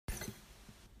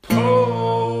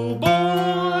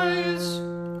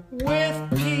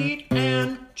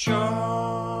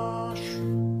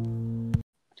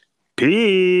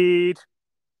Pete.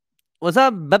 What's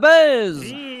up, babies?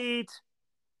 Pete.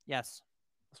 Yes.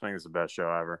 Let's make this the best show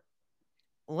ever.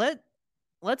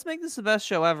 Let's make this the best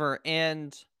show ever,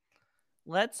 and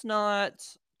let's not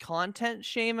content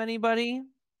shame anybody.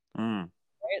 Mm.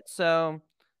 Right? So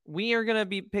we are gonna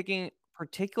be picking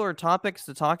particular topics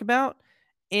to talk about,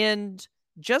 and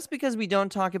just because we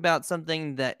don't talk about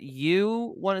something that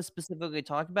you want to specifically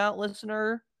talk about,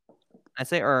 listener, I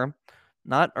say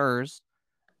not ers.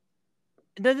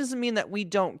 That doesn't mean that we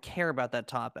don't care about that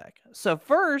topic. So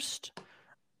first,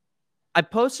 I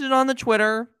posted it on the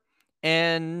Twitter,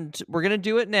 and we're gonna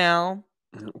do it now.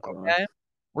 Okay,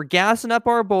 we're gassing up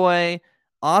our boy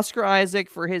Oscar Isaac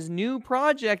for his new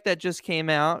project that just came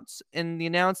out. And the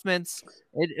announcements,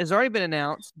 it has already been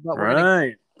announced, but we're gonna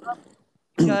Right.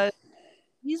 because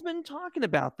he's been talking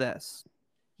about this.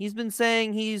 He's been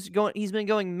saying he's been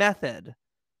going method,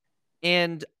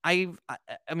 and I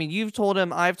mean, you've told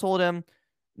him, I've told him,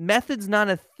 method's not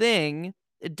a thing.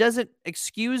 It doesn't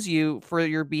excuse you for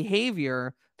your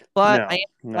behavior, but I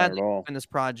No, am not glad at that all. you're in this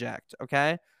project.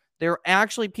 Okay, there are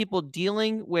actually people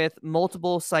dealing with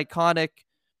multiple psychotic,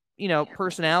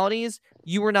 personalities.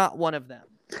 You were not one of them.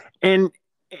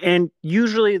 And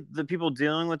usually the people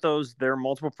dealing with those, their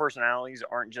multiple personalities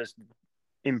aren't just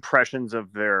impressions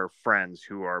of their friends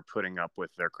who are putting up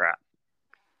with their crap.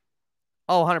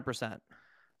 Oh, 100%.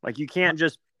 Like you can't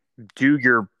just do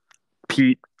your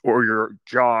Pete or your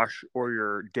Josh or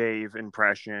your Dave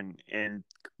impression and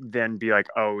then be like,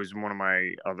 oh, is one of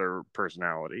my other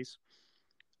personalities.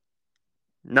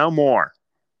 No more.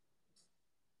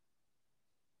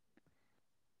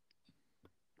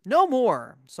 No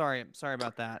more. Sorry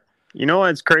about that. You know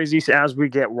what's crazy? As we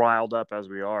get riled up as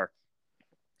we are.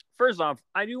 First off,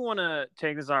 I do want to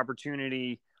take this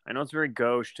opportunity. I know it's very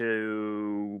gauche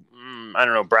to, I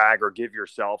don't know, brag or give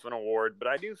yourself an award, but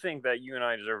I do think that you and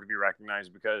I deserve to be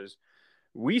recognized because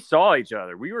we saw each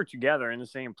other. We were together in the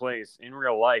same place in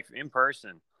real life, in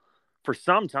person, for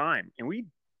some time, and we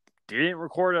didn't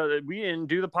we didn't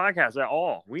do the podcast at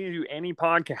all. We didn't do any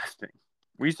podcasting.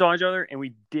 We saw each other and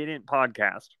we didn't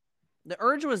podcast. The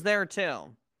urge was there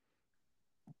too.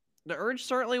 The urge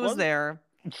certainly was there.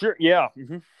 Sure, yeah.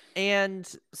 Mm-hmm.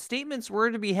 And statements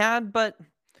were to be had, but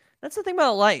that's the thing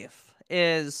about life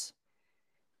is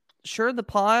sure the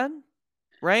pod,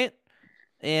 right?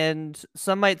 And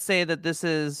some might say that this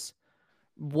is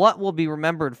what will be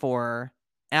remembered for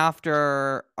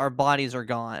after our bodies are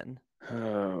gone.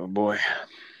 Oh boy.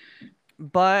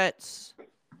 But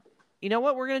you know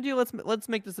what we're gonna do? Let's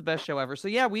make this the best show ever. So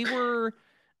yeah, we were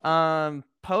toe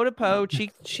to toe,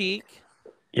 cheek to cheek.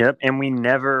 Yep, and we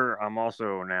never. I'm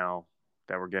also now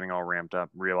that we're getting all ramped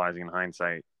up, realizing in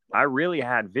hindsight, I really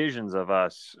had visions of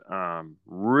us,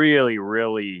 really,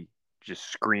 really just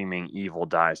screaming "Evil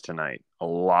dies tonight" a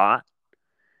lot,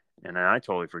 and I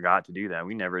totally forgot to do that.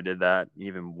 We never did that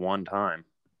even one time.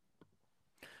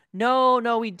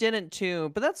 No, we didn't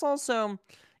too. But that's also,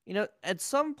 at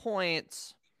some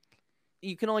point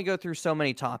you can only go through so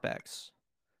many topics.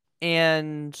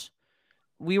 And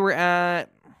we were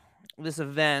at this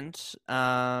event.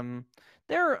 It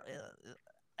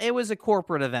was a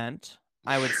corporate event,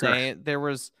 I would say. There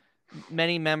was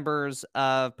many members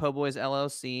of Po Boys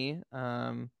LLC.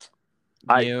 I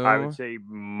would say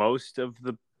most of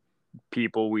the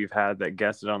people we've had that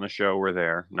guested on the show were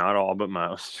there. Not all, but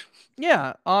most.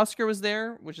 Yeah, Oscar was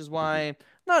there, which is why,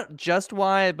 not just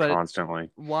why, but constantly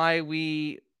why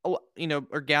we,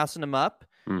 are gassing him up.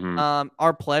 Mm-hmm.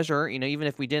 Our pleasure, even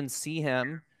if we didn't see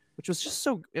him, which was just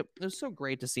it was so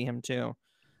great to see him too.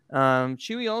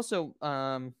 Chewy also,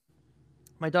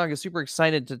 my dog is super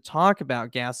excited to talk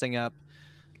about gassing up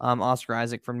Oscar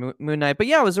Isaac from Moon Knight. But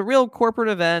yeah, it was a real corporate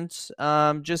event.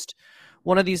 Just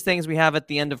one of these things we have at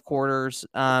the end of quarters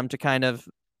to kind of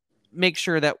make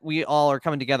sure that we all are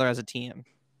coming together as a team.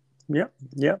 Yep.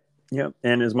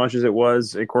 And as much as it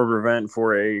was a corporate event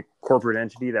for a corporate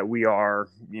entity that we are,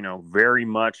 very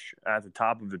much at the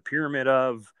top of the pyramid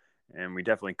of, and we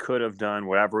definitely could have done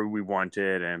whatever we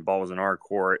wanted, and ball was in our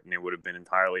court, and it would have been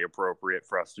entirely appropriate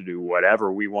for us to do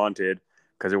whatever we wanted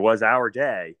because it was our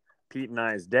day, Pete and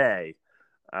I's day.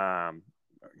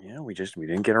 We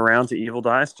didn't get around to Evil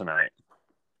Dies tonight.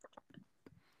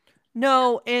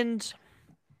 No, and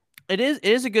it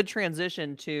is a good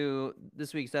transition to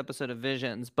this week's episode of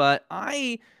Visions, but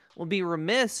I will be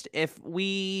remiss if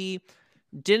we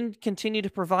didn't continue to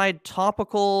provide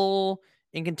topical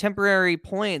and contemporary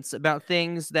points about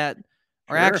things that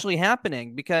are actually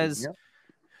happening, because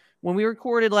when we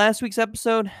recorded last week's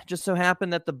episode, just so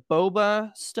happened that the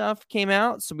boba stuff came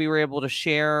out, so we were able to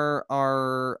share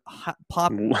our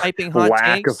piping hot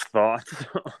lack takes. of thoughts.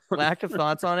 Lack of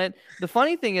thoughts on it. The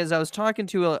funny thing is, I was talking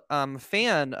to a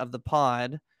fan of the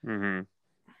pod Mm-hmm.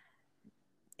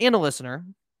 and a listener.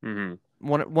 Mm-hmm.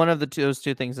 One of those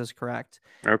two things is correct.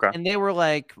 Okay. And they were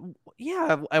like,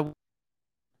 "Yeah."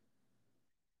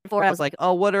 Before I was like,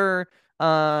 "Oh, what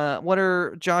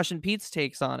are Josh and Pete's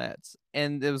takes on it?"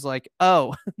 And it was like,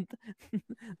 "Oh,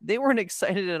 they weren't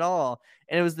excited at all."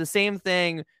 And it was the same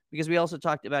thing because we also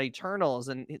talked about Eternals,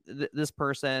 and this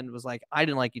person was like, "I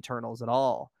didn't like Eternals at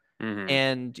all." Mm-hmm.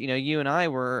 And you and I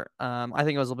were, I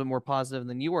think I was a little bit more positive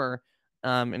than you were,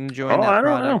 enjoying Oh, that I don't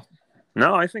product. know.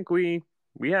 No, I think we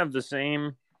have the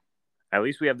same. At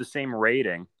least we have the same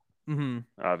rating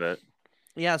of it.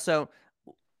 Yeah. So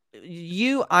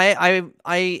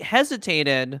I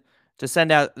hesitated to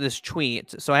send out this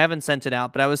tweet, so I haven't sent it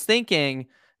out. But I was thinking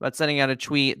about sending out a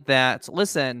tweet that,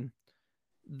 listen,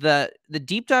 the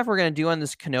deep dive we're going to do on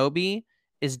this Kenobi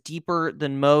is deeper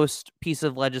than most piece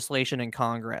of legislation in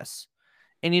Congress.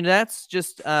 And that's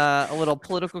just a little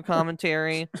political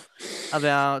commentary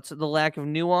about the lack of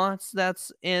nuance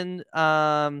that's in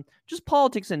just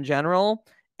politics in general,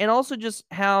 and also just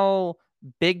how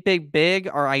big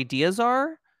our ideas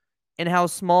are, and how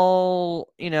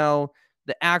small, the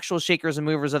actual shakers and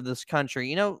movers of this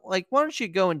country. Like, why don't you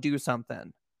go and do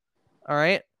something? All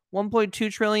right,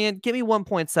 1.2 trillion. Give me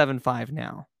 1.75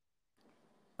 now.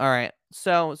 All right.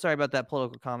 So sorry about that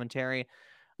political commentary.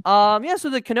 Yeah, so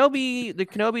the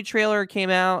Kenobi trailer came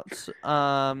out.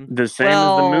 The same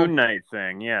as the Moon Knight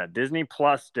thing. Yeah, Disney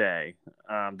Plus Day.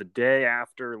 The day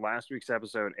after last week's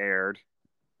episode aired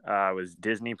was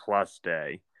Disney Plus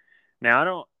Day.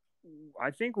 Now,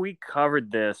 I think we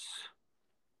covered this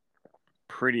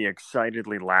pretty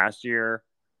excitedly last year.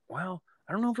 Well,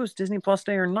 I don't know if it was Disney Plus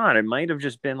Day or not. It might have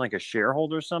just been like a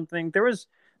shareholder or something.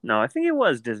 I think it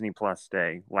was Disney Plus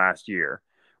Day last year,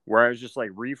 where I was just like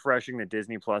refreshing the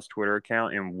Disney Plus Twitter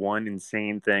account, and one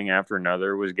insane thing after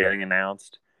another was getting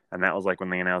announced. And that was like when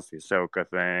they announced the Ahsoka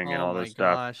thing and all this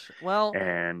stuff. Oh my gosh. Well,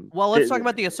 and let's talk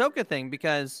about the Ahsoka thing,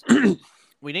 because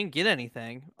we didn't get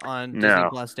anything on Disney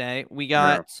Plus Day. We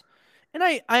got,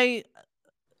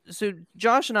 so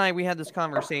Josh and I, we had this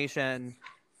conversation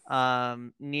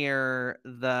near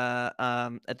the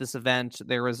at this event.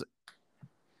 There was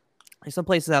some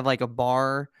places have like a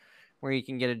bar where you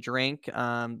can get a drink.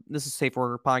 This is Safe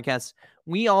Order Podcast.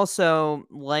 We also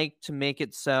like to make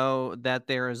it so that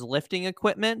there is lifting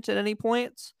equipment at any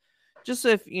point, just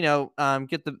if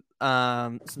get the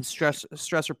some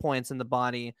stressor points in the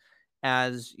body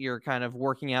as you're kind of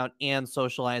working out and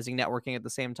socializing, networking at the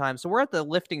same time. So we're at the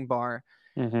lifting bar,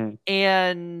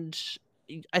 and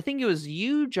I think it was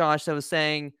you, Josh, that was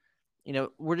saying,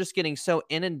 we're just getting so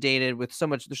inundated with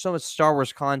there's so much Star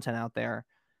Wars content out there.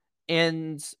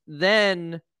 And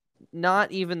then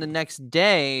not even the next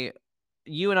day,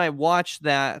 you and I watched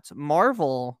that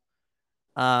Marvel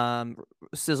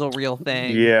sizzle reel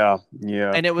thing. Yeah.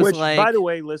 And it was Which, like, by the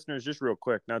way, listeners, just real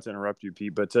quick, not to interrupt you,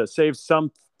 Pete, but to save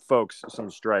some folks some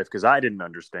strife, because I didn't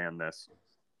understand this.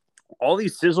 All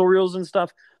these sizzle reels and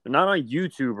stuff, they're not on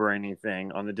YouTube or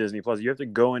anything on the Disney Plus. You have to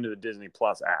go into the Disney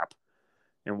Plus app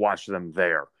and watch them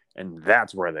there. And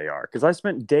that's where they are. Because I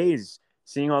spent days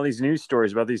seeing all these news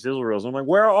stories about these sizzle reels. I'm like,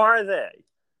 where are they?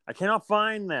 I cannot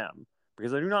find them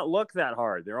because I do not look that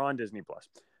hard. They're on Disney Plus.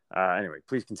 Anyway,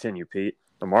 please continue, Pete.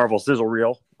 The Marvel sizzle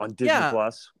reel on Disney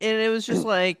Plus. And it was just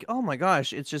like, oh my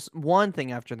gosh, it's just one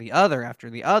thing after the other, after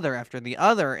the other, after the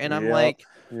other. And I'm like,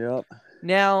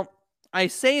 now I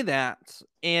say that,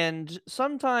 and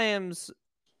sometimes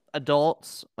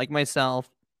adults like myself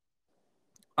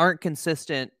aren't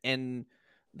consistent in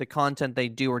the content they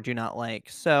do or do not like.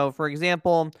 So, for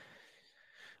example,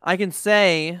 I can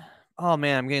say, oh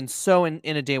man, I'm getting so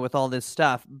inundated with all this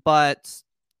stuff, but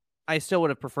I still would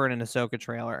have preferred an Ahsoka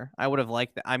trailer. I would have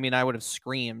liked that. I mean, I would have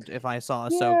screamed if I saw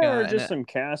Ahsoka. Yeah, or just some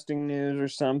casting news or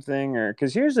something. Or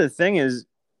because here's the thing is,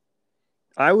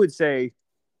 I would say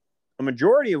a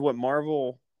majority of what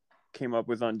Marvel came up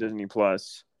with on Disney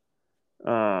Plus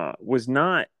was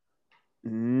not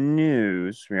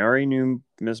news. We already knew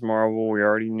Ms. Marvel. We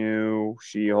already knew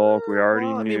She-Hulk. We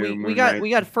already knew. We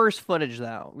got first footage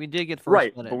though. We did get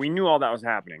first footage, but we knew all that was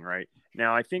happening. Right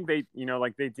now, I think they,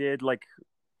 like they did, like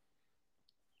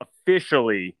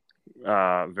officially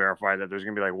verify that there's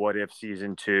gonna be like What If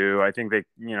season 2. I think they,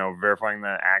 verifying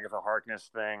the Agatha Harkness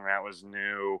thing, that was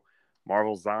new.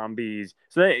 Marvel Zombies.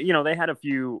 So they had a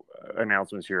few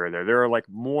announcements here or there. There are like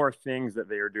more things that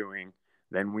they are doing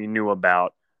than we knew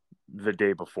about the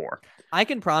day before. I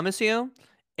can promise you,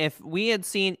 if we had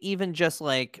seen even just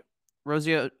like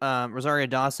Rosario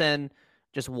Dawson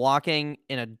just walking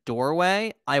in a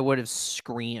doorway, I would have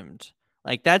screamed.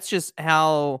 Like, that's just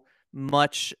how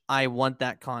much I want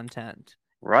that content.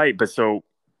 Right. But so,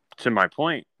 to my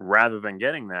point, rather than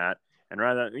getting that, and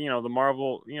rather, the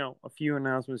Marvel, a few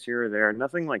announcements here or there,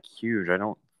 nothing like huge, I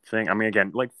don't think. I mean,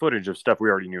 again, like footage of stuff we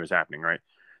already knew was happening, right?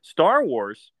 Star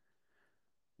Wars,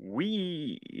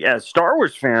 we, as Star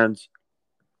Wars fans,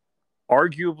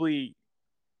 arguably,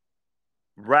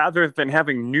 rather than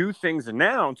having new things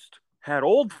announced, had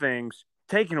old things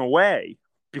taken away,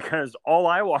 because all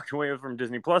I walked away with from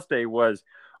Disney Plus Day was,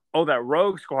 oh, that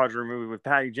Rogue Squadron movie with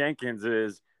Patty Jenkins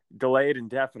is delayed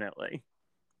indefinitely.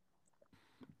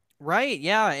 Right,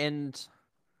 yeah, and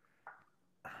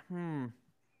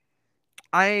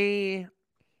I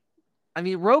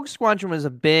mean, Rogue Squadron was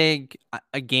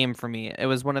a game for me. It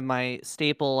was one of my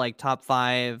staple, like, top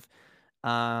 5,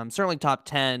 certainly top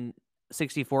 10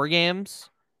 64 games,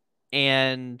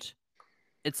 and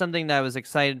it's something that I was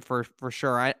excited for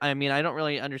sure. I mean, I don't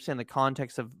really understand the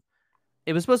context of.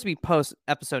 It was supposed to be post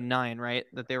episode 9, right?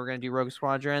 That they were going to do Rogue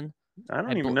Squadron. I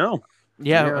don't even know.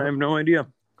 Yeah, I have no idea.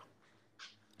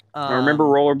 I remember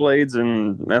rollerblades,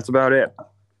 and that's about it.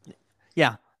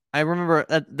 Yeah, I remember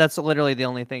that's literally the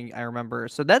only thing I remember.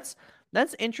 So that's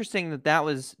interesting that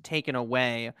was taken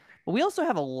away. But we also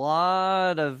have a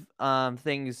lot of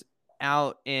things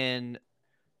out in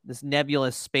this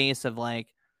nebulous space of like,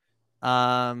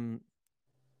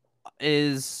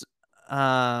 is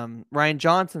Ryan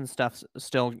Johnson stuff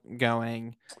still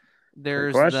going?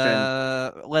 There's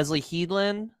the Leslie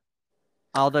Headland,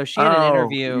 although she had an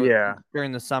interview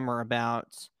during the summer about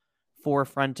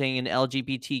forefronting an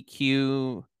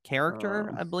LGBTQ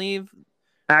character, I believe.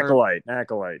 Acolyte, yeah.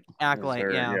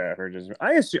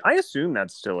 I assume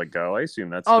that's still a go. I assume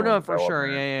that's. Oh no, for sure,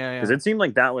 yeah. Because it seemed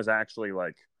like that was actually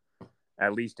like,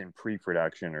 at least in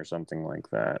pre-production or something like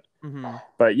that. Mm-hmm.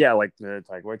 But yeah, like the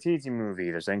Taika Waititi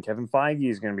movie, they're saying Kevin Feige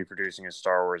is going to be producing a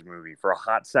Star Wars movie. For a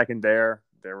hot second there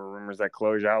were rumors that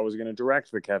Chloe Zhao was going to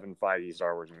direct the Kevin Feige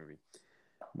Star Wars movie.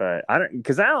 But I don't,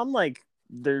 because now I'm like,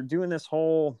 they're doing this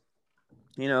whole,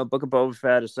 Book of Boba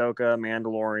Fett, Ahsoka,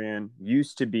 Mandalorian,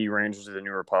 used to be Rangers of the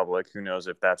New Republic. Who knows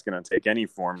if that's going to take any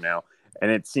form now? And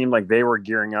it seemed like they were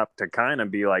gearing up to kind of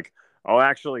be like, oh,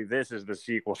 actually, this is the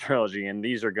sequel trilogy, and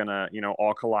these are going to,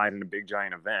 all collide in a big,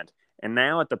 giant event. And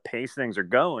now at the pace things are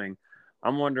going,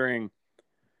 I'm wondering,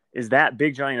 is that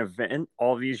big, giant event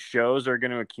all these shows are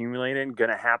going to accumulate in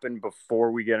going to happen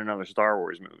before we get another Star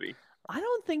Wars movie? I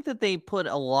don't think that they put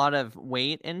a lot of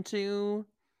weight into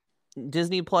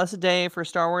Disney Plus a day for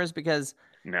Star Wars because,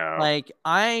 like,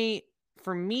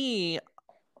 for me,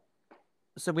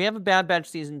 so we have a Bad Batch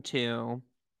season 2.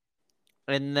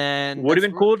 And then would have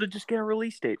been cool to just get a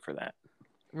release date for that.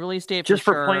 Release date just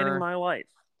for sure. planning my life.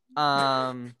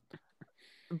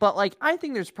 But like, I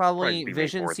think there's probably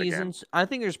Vision seasons. I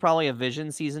think there's probably a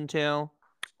Vision season 2.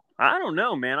 I don't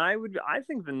know, man. I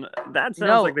think that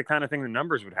sounds like the kind of thing the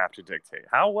numbers would have to dictate.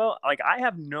 How well? Like, I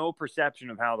have no perception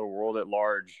of how the world at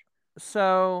large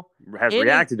has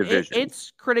reacted to Vision.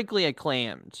 It's critically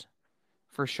acclaimed,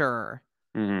 for sure.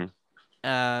 Mm-hmm.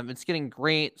 It's getting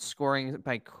great scoring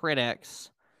by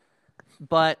critics.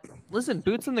 But listen,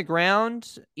 boots on the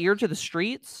ground, ear to the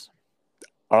streets.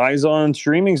 Eyes on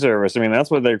streaming service. I mean, that's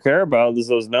what they care about, is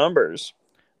those numbers.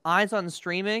 Eyes on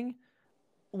streaming.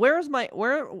 Where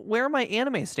are my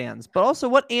anime stands? But also,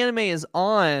 what anime is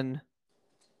on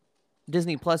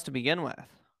Disney Plus to begin with,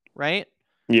 right?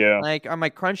 Yeah. Like, are my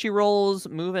Crunchyrolls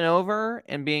moving over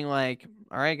and being like,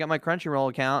 all right, I got my Crunchyroll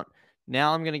account.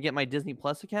 Now I'm going to get my Disney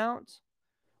Plus account?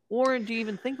 Or do you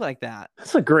even think like that?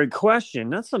 That's a great question.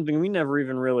 That's something we never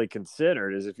even really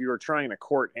considered, is if you were trying to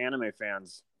court anime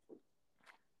fans,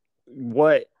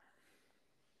 what,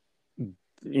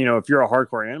 if you're a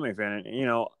hardcore anime fan,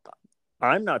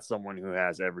 I'm not someone who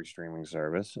has every streaming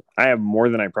service. I have more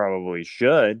than I probably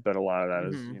should, but a lot of that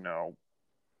is,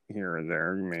 here or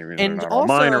there, maybe not all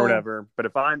mine or whatever. But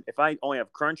if I only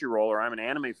have Crunchyroll, or I'm an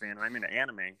anime fan and I'm into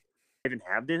anime, I even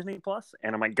have Disney Plus,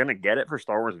 and am I gonna get it for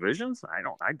Star Wars Visions?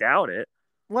 I doubt it.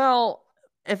 Well,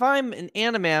 if I'm an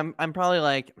anime, I'm probably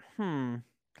like,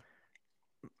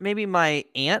 maybe my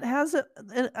aunt has an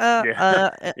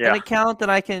account that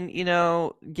I can,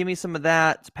 give me some of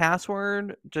that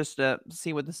password just to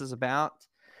see what this is about.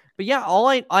 But yeah,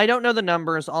 I don't know the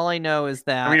numbers. All I know is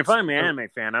that, I mean, if I'm an anime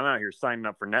fan, I'm out here signing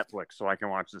up for Netflix so I can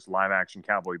watch this live action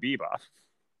Cowboy Bebop.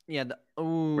 Yeah,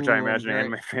 which I imagine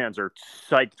anime fans are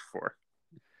psyched for.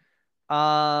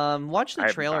 Watch the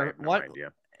trailer. I have no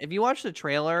idea. If you watch the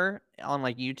trailer on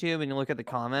YouTube and you look at the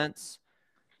comments,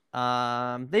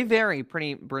 they vary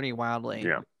pretty wildly.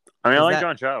 Yeah. I mean, I Is like that?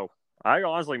 John Cho. I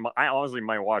honestly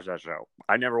might watch that show.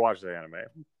 I never watched the anime.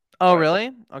 Oh, But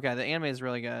really? Okay, the anime is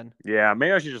really good. yeah,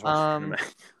 maybe I should just watch the anime.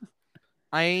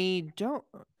 I don't.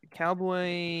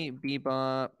 Cowboy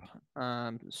Bebop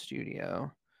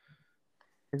studio.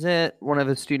 Is it one of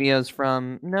the studios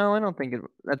from? No, I don't think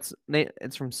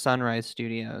it's from Sunrise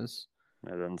Studios.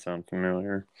 That doesn't sound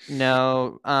familiar.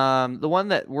 No, the one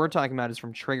that we're talking about is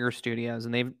from Trigger Studios,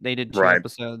 and they did 2 Right.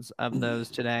 episodes of those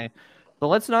today. But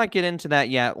let's not get into that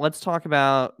yet. Let's talk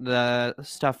about the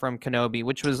stuff from Kenobi,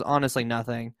 which was honestly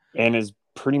nothing. And is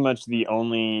pretty much the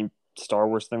only Star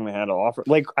Wars thing they had to offer.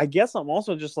 Like, I guess I'm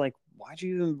also just like, why'd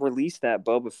you even release that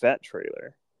Boba Fett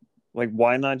trailer? Like,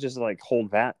 why not just like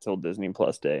hold that till Disney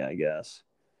Plus Day, I guess.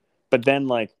 But then,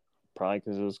 like, probably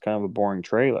because it was kind of a boring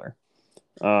trailer.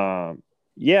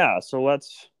 Yeah, so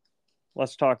let's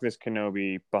talk this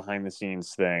Kenobi behind the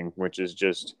scenes thing, which is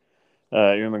just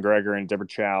Ewan McGregor and Deborah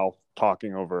Chow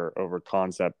talking over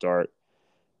concept art.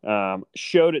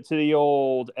 Showed it to the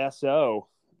old SO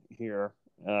here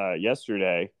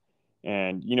yesterday,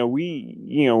 and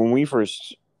when we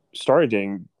first started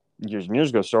dating years and years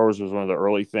ago, Star Wars was one of the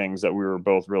early things that we were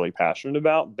both really passionate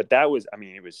about. But that was, I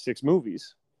mean, it was 6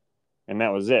 movies, and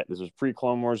that was it. This was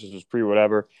pre-Clone Wars. This was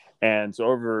pre-whatever. And so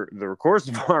over the course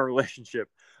of our relationship,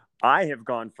 I have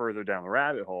gone further down the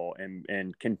rabbit hole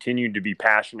and continued to be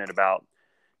passionate about,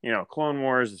 Clone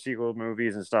Wars, the sequel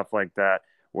movies and stuff like that.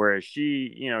 Whereas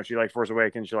she liked Force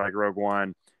Awakens, she liked Rogue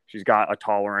One. She's got a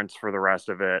tolerance for the rest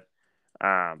of it.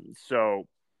 So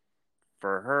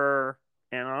for her,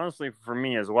 and honestly for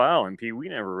me as well, and P, we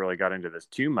never really got into this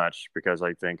too much because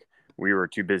I think we were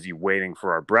too busy waiting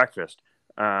for our breakfast.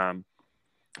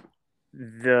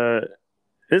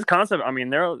 This concept, I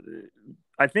mean,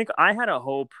 I think I had a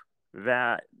hope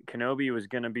that Kenobi was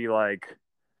going to be like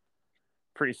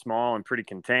pretty small and pretty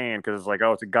contained because it's like,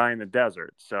 oh, it's a guy in the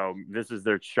desert, so this is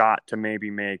their shot to maybe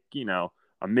make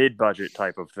a mid-budget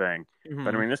type of thing. Mm-hmm.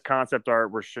 But I mean, this concept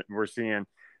art we're seeing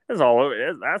is all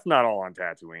over. That's not all on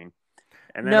Tatooine.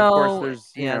 And then of course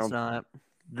there's it's not.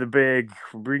 The big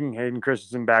bringing Hayden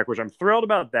Christensen back, which I'm thrilled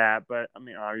about that. But I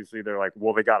mean, obviously they're like,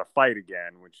 well, they got to fight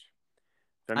again, which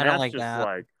then I that's don't like just that.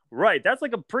 like, right. That's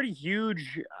like a pretty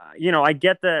huge. I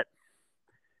get that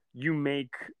you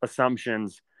make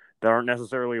assumptions that aren't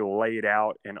necessarily laid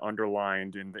out and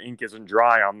underlined, and the ink isn't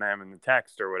dry on them in the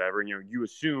text or whatever. And you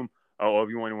assume, oh,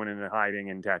 Obi-Wan went into hiding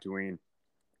in Tatooine.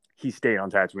 He stayed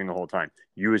on Tatooine the whole time.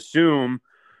 You assume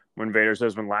when Vader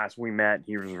says, when last we met,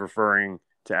 he was referring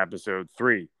to episode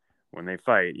 3 when they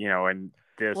fight, and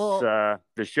this, the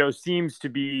show seems to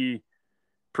be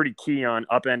pretty key on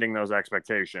upending those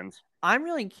expectations. I'm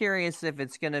really curious if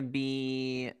it's going to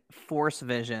be Force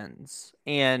visions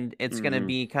and it's going to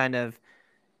be kind of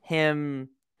him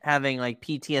having like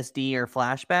PTSD or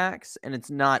flashbacks, and it's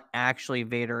not actually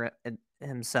Vader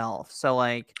himself. So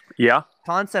like, yeah,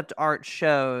 concept art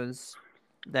shows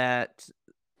that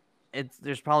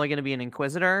there's probably going to be an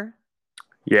Inquisitor.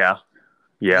 Yeah.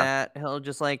 That he'll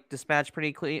just like dispatch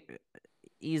pretty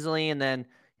easily, and then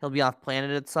he'll be off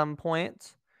planet at some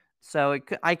point. So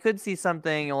I could see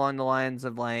something along the lines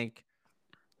of like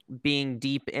being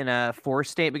deep in a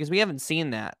Force state, because we haven't seen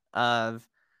that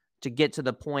to get to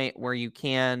the point where you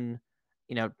can,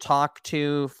 talk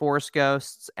to Force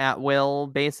ghosts at will,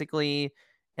 basically,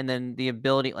 and then the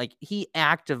ability, like he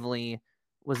actively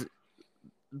was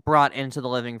brought into the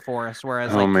living Force,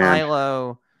 whereas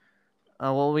Kylo.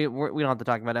 Well, we don't have to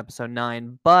talk about episode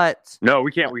 9, but no,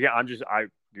 we can't.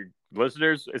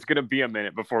 Listeners, it's gonna be a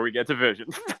minute before we get to Vision.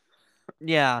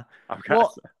 Yeah, I've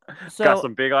got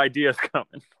some big ideas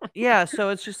coming. Yeah, so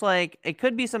it's just like it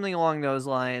could be something along those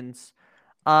lines.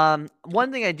 One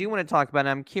thing I do want to talk about, and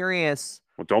I'm curious.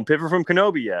 Well, don't pivot from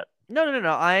Kenobi yet.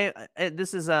 No.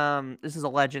 This is a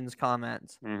Legends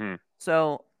comment. Mm-hmm.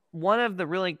 So one of the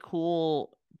really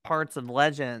cool parts of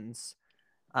Legends,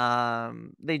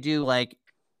 they do like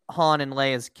Han and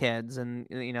Leia's kids, and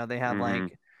they have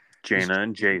like Jaina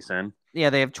and Jason.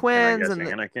 Yeah, they have twins, and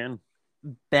Anakin.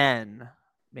 Ben,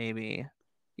 maybe.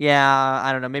 Yeah,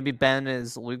 I don't know. Maybe Ben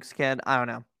is Luke's kid. I don't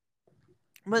know.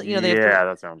 But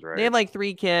that sounds right. They have like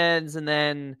 3 kids, and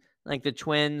then like the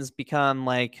twins become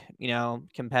like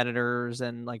competitors,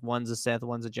 and like one's a Sith,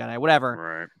 one's a Jedi, whatever.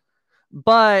 Right.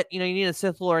 But you need a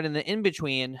Sith Lord in the in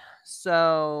between.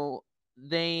 So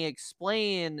they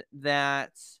explain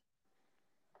that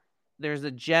there's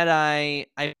a Jedi.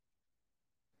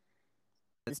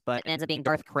 But it ends up being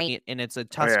Darth Krayt, and it's a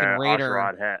Tusken Raider.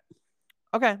 Asherad hat.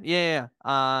 Okay, yeah.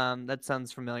 That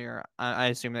sounds familiar. I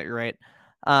assume that you're right.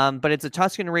 But it's a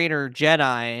Tusken Raider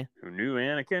Jedi who knew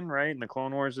Anakin, right? In the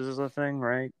Clone Wars, this is a thing,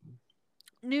 right?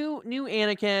 Knew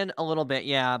Anakin a little bit,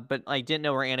 yeah, but like didn't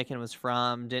know where Anakin was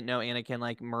from. Didn't know Anakin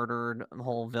like murdered a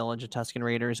whole village of Tusken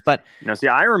Raiders. But Now, see,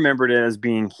 I remembered it as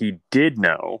being he did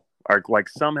know, or like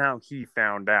somehow he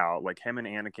found out, like him and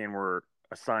Anakin were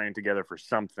assigned together for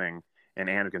something, and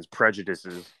Anakin's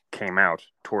prejudices came out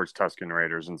towards Tusken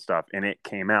Raiders and stuff, and it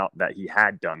came out that he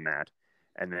had done that,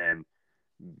 and then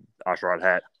Ashrad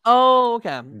Hat oh,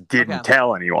 okay, didn't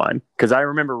tell anyone, because I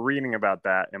remember reading about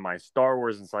that in my Star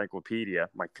Wars encyclopedia,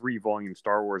 my 3-volume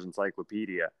Star Wars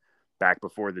encyclopedia, back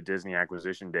before the Disney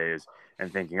acquisition days,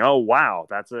 and thinking, oh wow,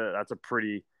 that's a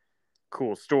pretty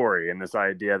cool story, and this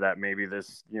idea that maybe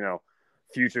this,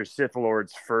 future Sith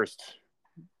Lord's first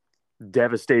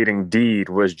devastating deed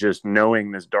was just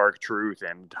knowing this dark truth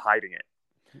and hiding it.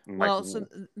 And well, so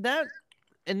that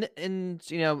and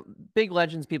big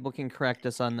legends people can correct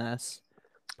us on this.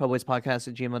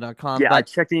 PubWaysPodcast@gmail.com. Yeah, but I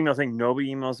checked the email saying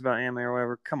nobody emails about anime or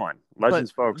whatever. Come on,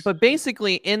 Legends, folks. But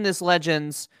basically, in this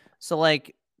Legends, so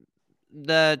like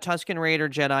the Tusken Raider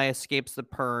Jedi escapes the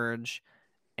Purge,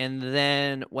 and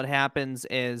then what happens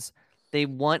is they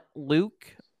want Luke,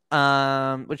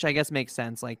 which I guess makes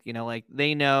sense. Like like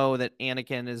they know that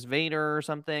Anakin is Vader or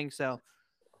something, so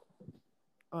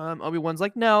Obi-Wan's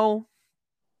like, no,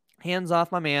 hands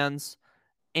off my mans.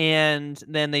 And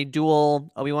then they duel.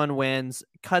 Obi-Wan wins,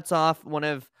 cuts off one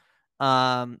of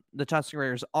the Tusken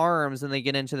Raiders' arms, and they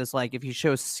get into this like, if you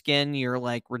show skin, you're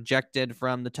like rejected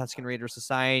from the Tusken Raider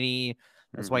Society.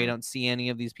 That's why you don't see any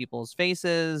of these people's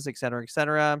faces, et cetera, et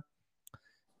cetera.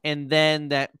 And then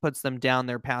that puts them down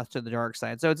their path to the dark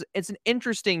side. So it's an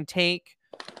interesting take.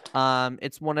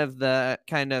 It's one of the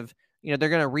kind of, they're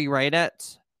going to rewrite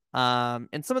it.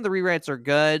 And some of the rewrites are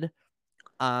good.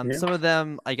 Some of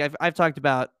them, like I've talked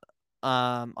about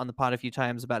on the pod a few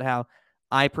times about how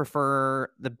I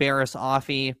prefer the Barriss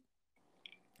Offee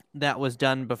that was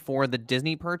done before the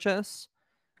Disney purchase.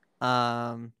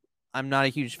 I'm not a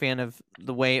huge fan of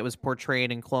the way it was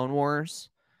portrayed in Clone Wars.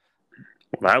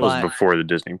 Well, that was before the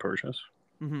Disney purchase.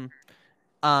 Mm-hmm.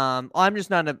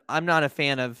 I'm not a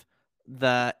fan of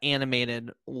the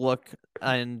animated look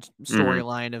and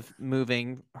storyline of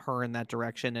moving her in that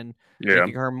direction and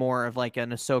making her more of like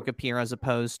an Ahsoka peer as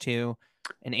opposed to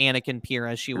an Anakin peer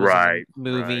as she was in the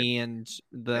movie and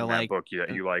the in like that book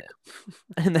that you like.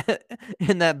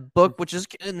 in that book, which is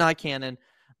not canon.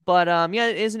 But yeah,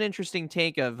 it is an interesting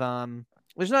take of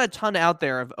there's not a ton out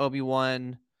there of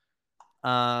Obi-Wan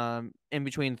in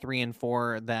between 3 and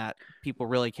 4 that people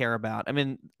really care about. I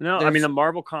mean, the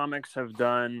Marvel Comics have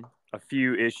done a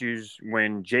few issues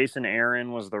when Jason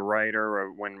Aaron was the writer,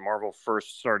 or when Marvel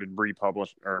first started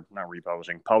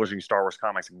publishing Star Wars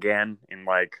comics again in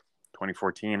like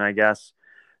 2014, I guess.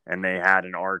 And they had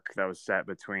an arc that was set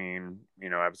between,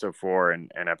 episode 4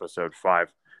 and episode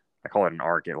 5. I call it an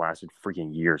arc. It lasted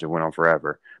freaking years. It went on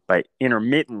forever. But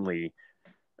intermittently,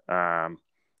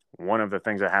 one of the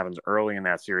things that happens early in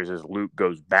that series is Luke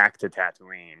goes back to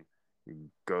Tatooine,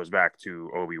 goes back to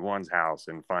Obi-Wan's house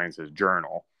and finds his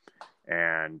journal.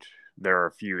 And there are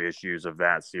a few issues of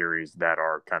that series that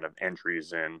are kind of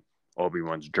entries in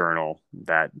Obi-Wan's journal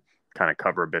that kind of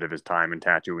cover a bit of his time in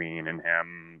Tatooine and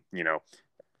him,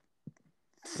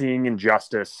 seeing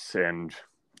injustice and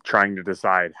trying to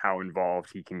decide how involved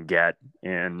he can get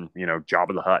in,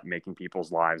 Jabba the Hutt making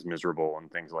people's lives miserable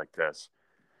and things like this.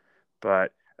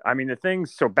 But I mean,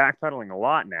 so backpedaling a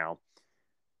lot now,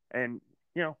 and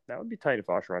that would be tight if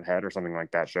Ashrad Hat or something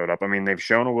like that showed up. I mean, they've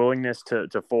shown a willingness to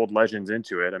fold Legends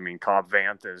into it. I mean, Cobb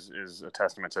Vanth is a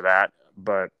testament to that.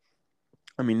 But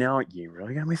I mean, now you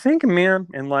really got me thinking, man.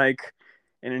 And like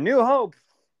in A New Hope,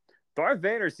 Darth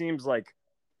Vader seems like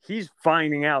he's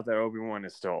finding out that Obi-Wan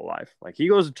is still alive. Like he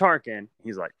goes to Tarkin,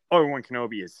 he's like, Obi-Wan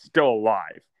Kenobi is still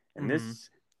alive, and this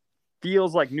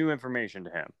feels like new information to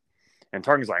him. And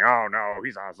Tarkin's like, oh no,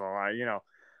 he's not still alive.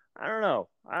 I don't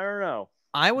know.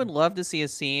 I would love to see a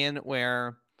scene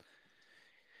where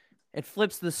it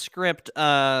flips the script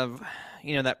of,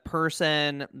 that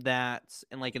person that's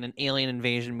in like an alien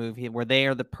invasion movie where they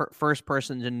are the first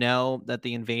person to know that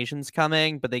the invasion's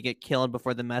coming, but they get killed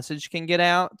before the message can get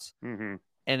out. Mm-hmm.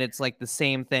 And it's like the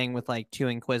same thing with like 2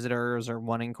 Inquisitors or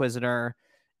 1 Inquisitor.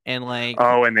 And like,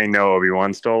 and they know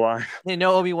Obi-Wan's still alive. They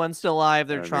know Obi-Wan's still alive.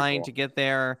 They're trying to get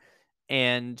there.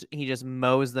 And he just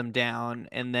mows them down,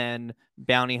 and then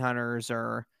bounty hunters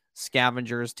or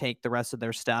scavengers take the rest of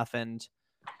their stuff, and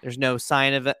there's no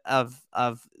sign of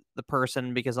the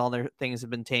person because all their things have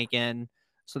been taken.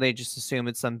 So they just assume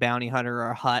it's some bounty hunter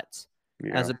or Hutt,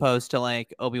 as opposed to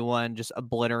like Obi-Wan just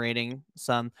obliterating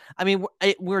some. I mean,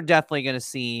 we're definitely going to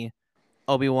see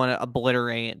Obi-Wan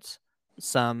obliterate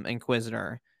some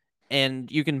Inquisitor,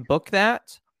 and you can book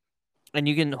that. And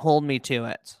you can hold me to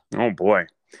it. Oh boy.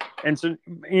 And so,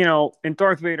 and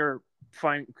Darth Vader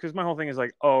because my whole thing is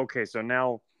like, oh, okay, so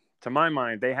now to my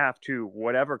mind, they have to,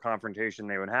 whatever confrontation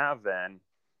they would have then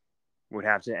would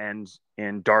have to end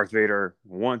in Darth Vader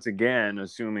once again,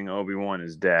 assuming Obi-Wan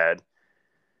is dead.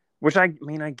 Which I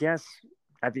guess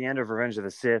at the end of Revenge of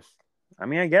the Sith,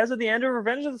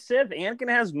 Anakin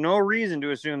has no reason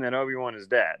to assume that Obi-Wan is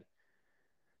dead.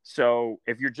 So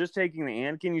if you're just taking the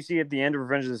Anakin you see at the end of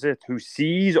Revenge of the Sith, who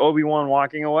sees Obi-Wan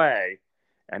walking away,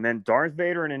 and then Darth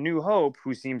Vader in A New Hope,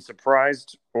 who seems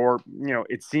surprised, or,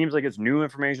 it seems like it's new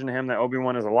information to him that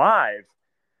Obi-Wan is alive,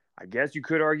 I guess you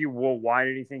could argue, well, why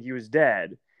did he think he was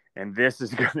dead? And this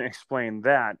is going to explain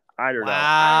that. I don't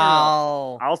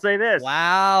know. I'll say this.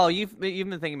 Wow, you've been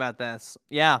thinking about this.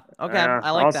 Yeah, okay,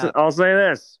 I like that. I'll say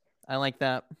this. I like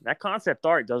that. That concept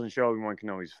art doesn't show Obi-Wan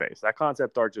Kenobi's face. That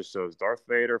concept art just shows Darth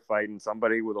Vader fighting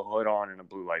somebody with a hood on and a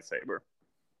blue lightsaber.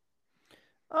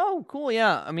 Oh, cool,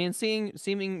 yeah. I mean,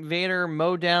 seeing Vader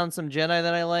mow down some Jedi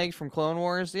that I liked from Clone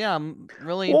Wars, yeah, I'm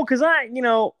really... Well, because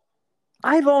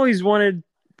I've always wondered,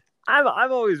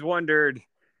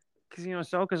 because,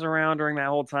 Ahsoka's around during that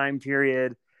whole time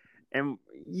period, and,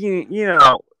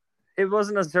 it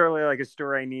wasn't necessarily like a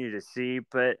story I needed to see,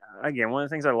 but again, one of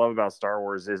the things I love about Star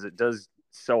Wars is it does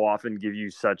so often give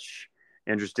you such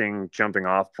interesting jumping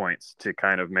off points to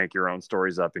kind of make your own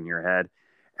stories up in your head.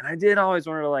 And I did always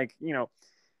wonder, like,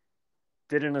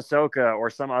 did an Ahsoka or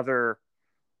some other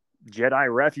Jedi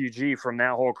refugee from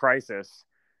that whole crisis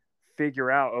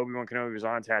figure out Obi-Wan Kenobi was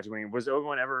on Tatooine? Was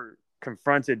Obi-Wan ever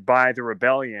confronted by the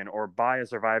rebellion or by a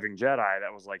surviving Jedi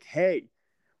that was like, hey,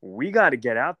 we got to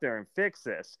get out there and fix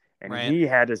this? And he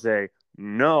had to say,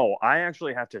 no, I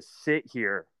actually have to sit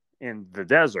here in the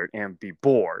desert and be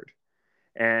bored.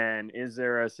 And is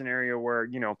there a scenario where,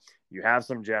 you have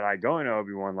some Jedi going to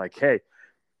Obi-Wan like, hey,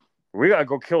 we got to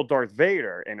go kill Darth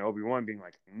Vader, and Obi-Wan being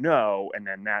like, no, and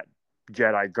then that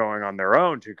Jedi going on their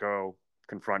own to go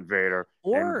confront Vader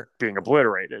and being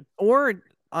obliterated. Or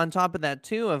on top of that,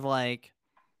 too, of like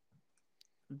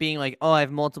being like, oh, I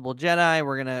have multiple Jedi,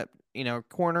 we're going to,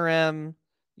 corner him,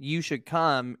 you should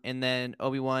come, and then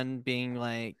Obi-Wan being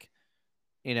like,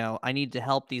 I need to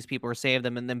help these people or save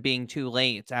them, and then being too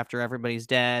late after everybody's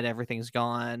dead, everything's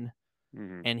gone,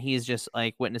 and he's just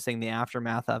like witnessing the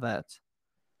aftermath of it.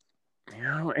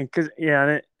 And because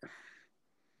I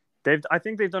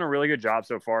think they've done a really good job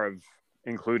so far of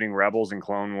including Rebels and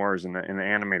Clone Wars in the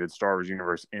animated Star Wars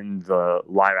universe in the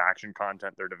live action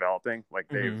content they're developing. Like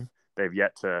they've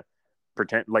yet to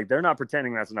pretend, like they're not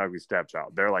pretending that's an ugly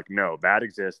stepchild. They're like, no, that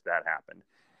exists, that happened.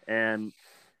 And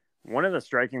one of the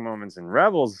striking moments in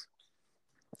Rebels,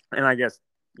 and I guess,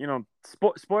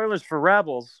 spoilers for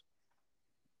Rebels,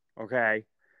 okay,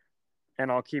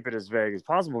 and I'll keep it as vague as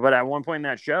possible, but at one point in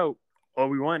that show,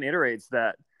 Obi-Wan iterates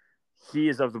that he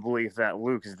is of the belief that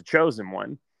Luke is the chosen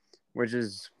one, which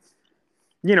is,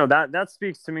 that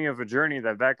speaks to me of a journey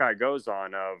that guy goes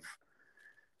on of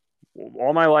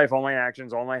all my life, all my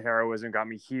actions, all my heroism got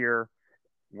me here,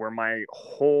 where my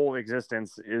whole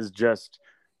existence is just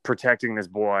protecting this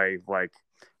boy. Like,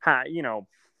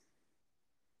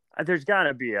 there's got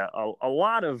to be a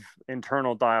lot of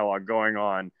internal dialogue going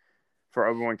on for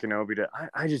Obi-Wan Kenobi to,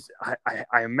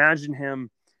 I imagine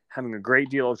him having a great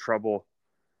deal of trouble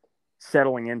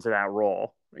settling into that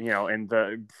role, and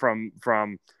from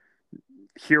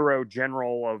hero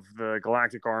general of the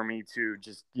Galactic Army to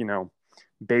just,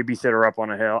 babysitter up on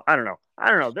a hill. I don't know.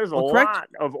 There's a lot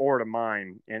of ore to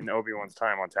mine in Obi-Wan's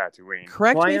time on Tatooine.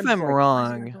 Correct me if I'm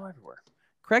wrong.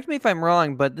 Correct me if I'm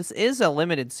wrong, but this is a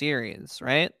limited series,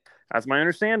 right? That's my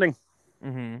understanding.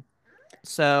 Mm-hmm.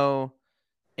 So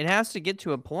it has to get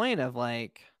to a point of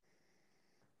like,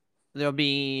 there'll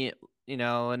be,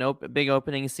 an big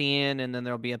opening scene, and then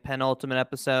there'll be a penultimate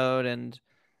episode, and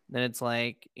then it's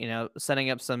like,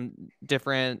 setting up some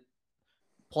different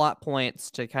plot points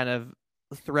to kind of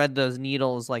thread those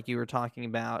needles like you were talking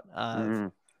about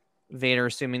of Vader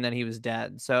assuming that he was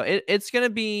dead. So it's gonna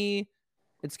be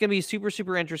super,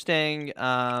 super interesting.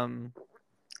 I'm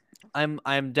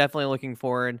definitely looking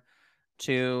forward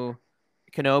to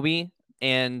Kenobi,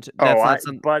 and that's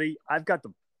buddy, I've got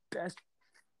the best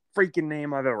freaking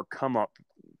name I've ever come up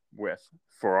with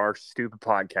for our stupid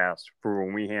podcast for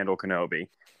when we handle Kenobi.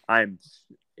 I'm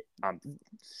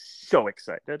so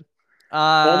excited.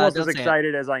 Almost as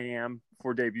excited as I am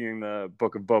for debuting the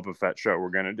Book of Boba Fett show we're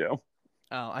gonna do.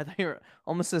 Oh, I thought you were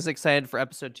almost as excited for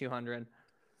episode 200.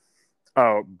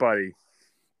 Oh, buddy,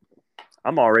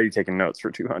 I'm already taking notes for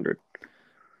 200.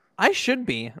 I should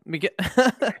be.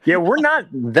 Yeah, we're not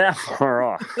that far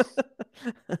off.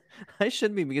 I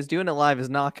should be, because doing it live is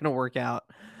not going to work out.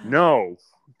 No,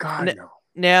 God, no.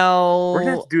 Now We're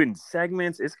gonna have to do it in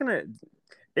segments.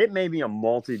 It may be a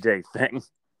multi-day thing.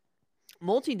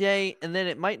 Multi-day, and then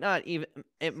it might not even.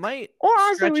 It might Or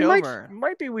honestly, stretch over.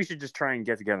 we should just try and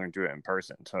get together and do it in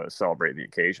person to celebrate the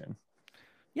occasion.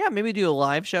 Yeah, maybe do a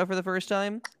live show for the first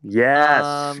time.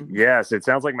 Yes, yes. It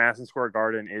sounds like Madison Square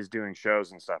Garden is doing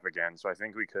shows and stuff again, so I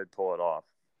think we could pull it off.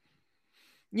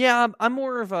 Yeah, I'm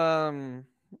more of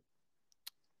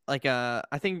like I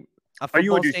think a Are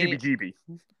you football gonna do CBGB?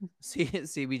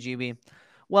 CBGB.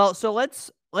 Well, so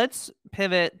let's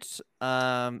pivot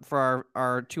for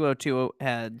our 202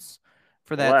 heads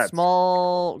for that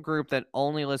small group that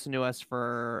only listen to us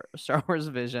for Star Wars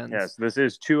Visions. Yes, this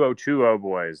is 2020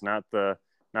 boys, not the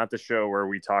show where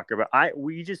we talk about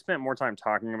we just spent more time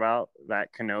talking about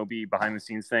that Kenobi behind the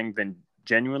scenes thing than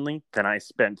I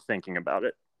spent thinking about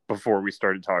it before we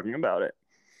started talking about it.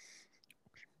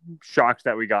 Shocked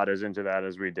that we got as into that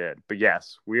as we did. But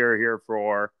yes, we are here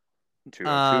for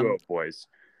 2020 boys.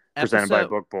 Presented by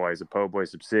Book Boys, a Po Boy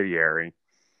subsidiary.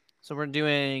 So we're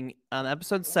doing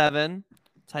episode 7,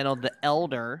 titled "The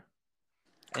Elder,"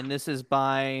 and this is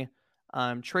by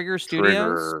Trigger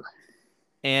Studios,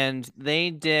 and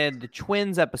they did the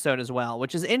Twins episode as well,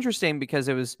 which is interesting because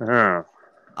it was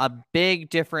a big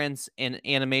difference in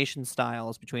animation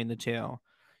styles between the two.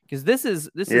 Because this is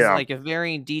like a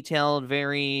very detailed,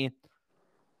 very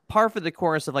par for the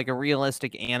course of like a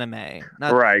realistic anime.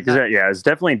 Right? Because it's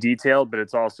definitely detailed, but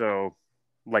it's also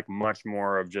like much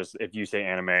more of just, if you say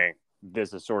anime,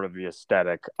 this is sort of the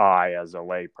aesthetic I as a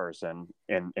lay person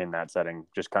in that setting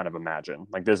just kind of imagine.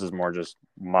 Like this is more just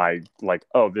my like,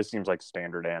 oh, this seems like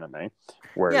standard anime,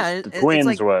 whereas the Twins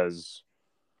like, was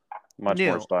much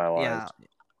more stylized.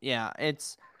 Yeah,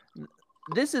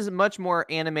 this is much more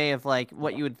anime of like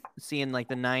what you would see in like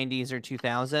the 90s or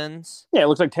 2000s. Yeah, it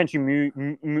looks like Tenchi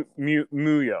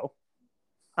Muyo.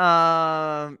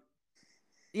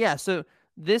 Yeah, so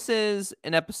this is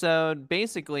an episode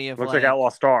basically of looks like Outlaw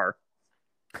Star.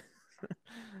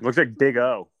 Looks like Big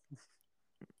O.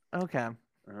 Okay.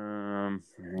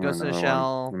 Ghost in the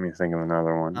Shell. Let me think of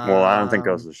another one. Well, I don't think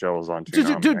Ghost in the Shell is on too.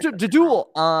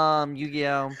 Duel.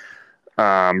 Yu-Gi-Oh.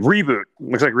 Reboot.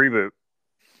 Looks like Reboot.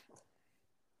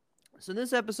 So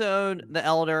this episode, The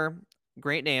Elder,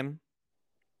 great name.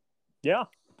 Yeah.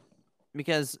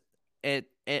 Because it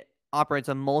operates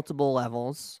on multiple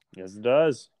levels. Yes, it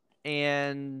does.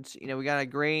 And we got a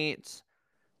great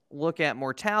look at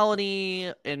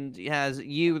mortality, and it has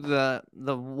you the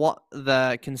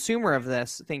consumer of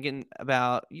this thinking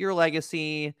about your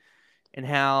legacy and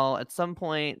how at some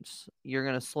point you're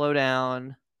going to slow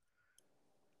down.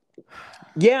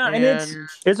 Yeah, and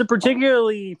it's a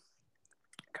particularly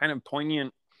kind of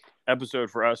poignant episode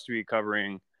for us to be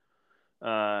covering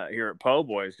here at Po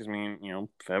Boys, because I mean,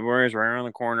 February is right around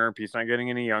the corner. Pete's not getting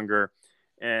any younger,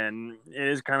 and it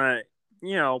is kind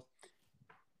of,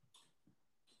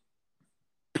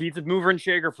 Pete's a mover and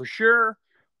shaker for sure,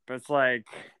 but it's like,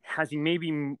 has he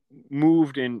maybe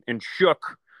moved and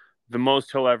shook the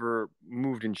most he'll ever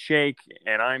moved and shake?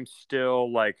 And I'm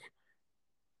still like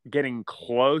getting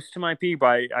close to my peak,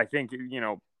 but I think,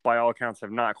 by all accounts,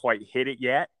 have not quite hit it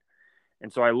yet.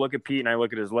 And so I look at Pete and I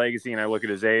look at his legacy and I look at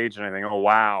his age and I think, oh,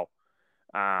 wow,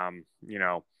 how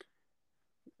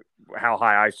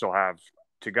high I still have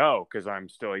to go, because I'm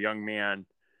still a young man,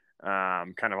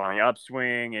 kind of on the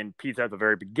upswing, and Pete's at the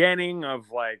very beginning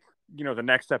of like, the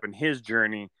next step in his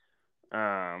journey.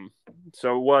 So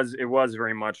it was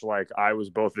very much like I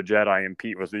was both the Jedi and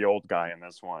Pete was the old guy in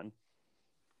this one.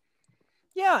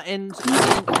 Yeah, and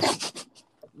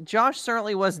Josh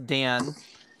certainly was Dan,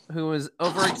 who was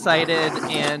overexcited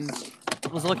and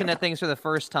was looking at things for the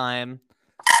first time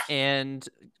and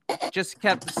just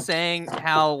kept saying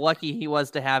how lucky he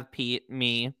was to have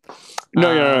me.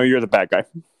 No, you're the bad guy.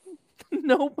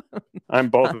 Nope. I'm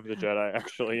both of the Jedi,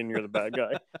 actually, and you're the bad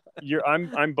guy.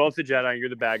 I'm both the Jedi, you're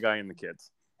the bad guy and the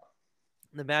kids.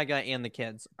 The bad guy and the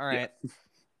kids. All right.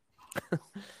 Yeah.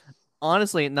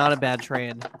 Honestly, not a bad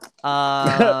trade.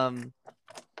 I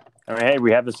mean, hey,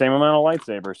 we have the same amount of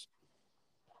lightsabers.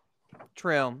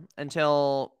 True.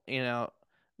 Until,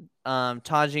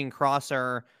 Tajin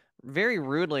Crosser very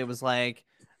rudely was like,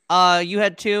 you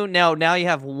had 2, now you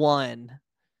have 1.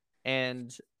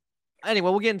 And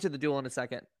anyway, we'll get into the duel in a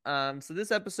second. So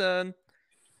this episode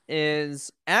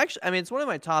is actually, it's one of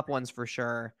my top ones for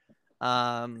sure.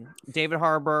 David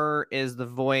Harbour is the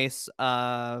voice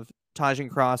of Tajin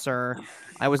Crosser.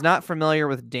 I was not familiar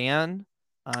with Dan.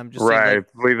 Just right. I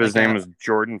believe his name was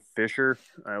Jordan Fisher.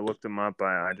 I looked him up.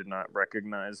 I did not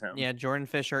recognize him. Yeah, Jordan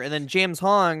Fisher. And then James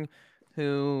Hong,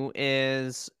 who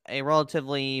is a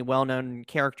relatively well-known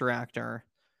character actor.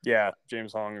 Yeah,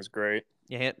 James Hong is great.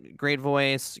 Yeah, great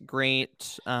voice,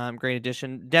 great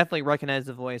addition. Definitely recognize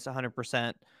the voice 100%.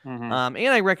 Mm-hmm. And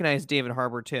I recognize David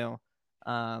Harbour too,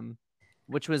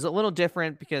 which was a little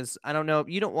different because I don't know,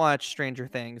 you don't watch Stranger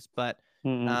Things, but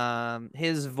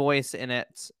his voice in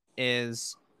it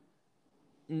is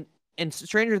in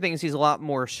Stranger Things. He's a lot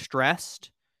more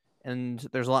stressed, and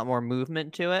there's a lot more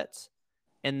movement to it.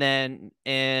 And then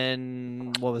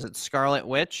in what was it, Scarlet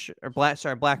Witch or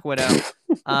Black Widow?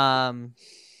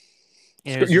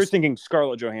 You're thinking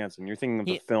Scarlett Johansson. You're thinking of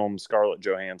the film Scarlett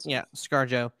Johansson. Yeah,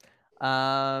 ScarJo.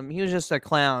 He was just a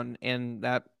clown, and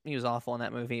that he was awful in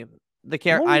that movie. The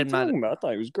character I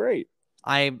thought he was great.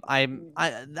 I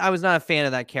was not a fan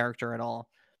of that character at all.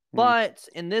 But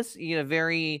in this, you know,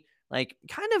 very like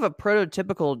kind of a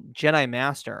prototypical Jedi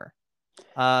Master.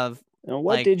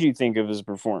 What did you think of his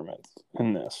performance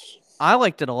in this? I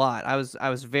liked it a lot. I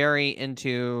was very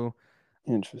into.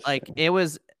 Interesting. Like it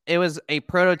was a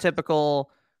prototypical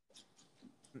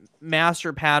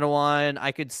Master Padawan.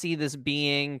 I could see this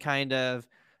being kind of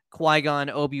Qui-Gon,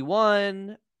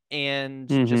 Obi-Wan, and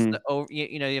just the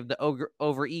you have the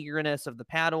over eagerness of the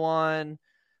Padawan.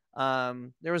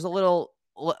 There was a little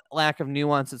lack of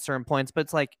nuance at certain points, but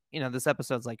it's like, you know, this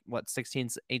episode's like what, 16,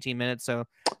 18 minutes, so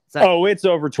it's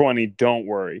over 20. Don't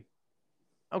worry.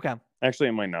 Okay. Actually,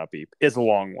 it might not be. It's a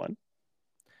long one.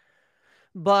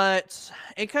 But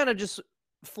it kind of just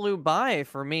flew by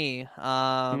for me.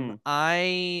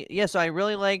 I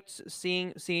really liked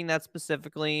seeing that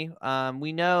specifically.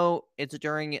 We know it's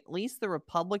during at least the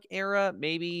Republic era.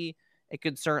 Maybe it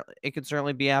could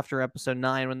certainly be after Episode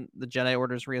 9 when the Jedi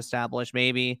Order is reestablished.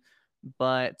 Maybe,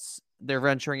 but they're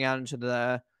venturing out into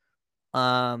the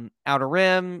Outer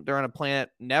Rim. They're on a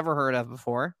planet never heard of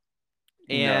before.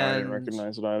 And no, I didn't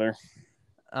recognize it either.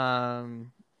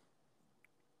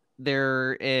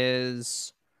 There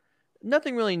is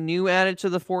nothing really new added to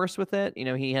the Force with it. You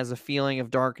know, he has a feeling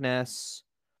of darkness.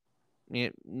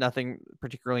 Nothing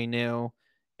particularly new.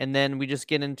 And then we just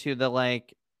get into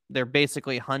they're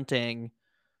basically hunting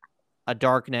a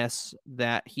darkness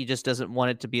that he just doesn't want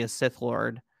it to be a Sith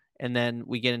Lord. And then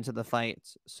we get into the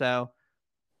fight. So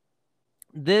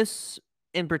this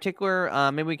in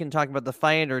particular, maybe we can talk about the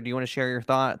fight, or do you want to share your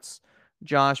thoughts,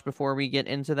 Josh, before we get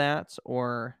into that?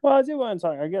 Or well, I do want to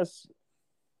talk, I guess,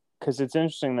 because it's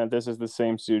interesting that this is the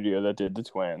same studio that did the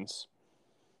Twins.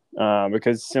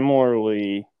 Because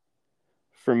similarly,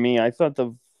 for me, I thought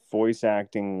the voice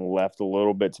acting left a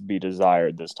little bit to be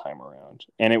desired this time around.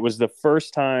 And it was the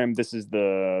first time. This is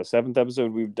the 7th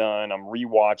episode we've done. I'm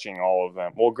rewatching all of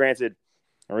them. Well, granted,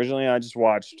 originally I just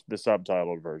watched the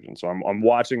subtitled version, so I'm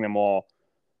watching them all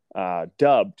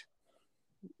dubbed.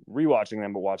 Rewatching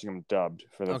them, but watching them dubbed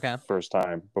for the first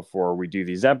time before we do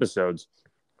these episodes.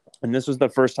 And this was the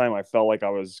first time I felt like I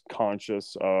was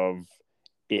conscious of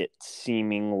it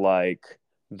seeming like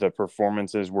the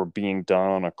performances were being done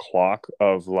on a clock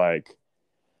of like,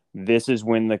 this is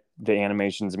when the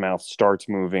animation's mouth starts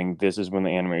moving. This is when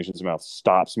the animation's mouth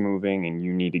stops moving, and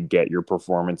you need to get your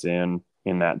performance in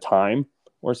that time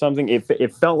or something.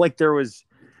 It felt like there was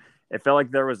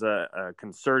a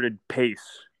concerted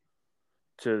pace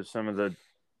to some of the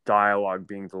dialogue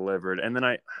being delivered. And then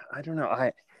I don't know.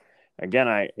 I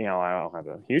don't have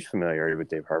a huge familiarity with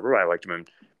Dave Harbour. I liked him in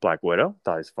Black Widow.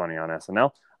 Thought he was funny on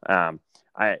SNL.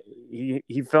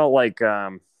 He felt like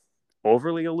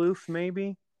overly aloof,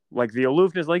 maybe. Like the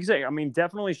aloofness, like you say, I mean,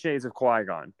 definitely shades of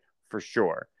Qui-Gon for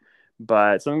sure.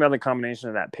 But something about the combination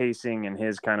of that pacing and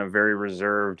his kind of very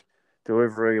reserved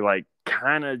delivery, like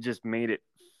kind of just made it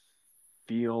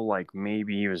feel like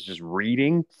maybe he was just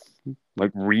reading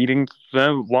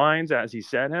the lines as he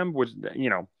said them, which, you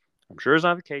know, I'm sure is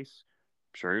not the case.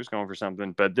 I'm sure he was going for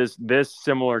something. But this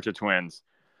similar to Twins,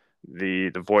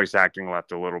 the voice acting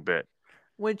left a little bit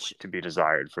to be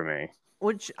desired for me.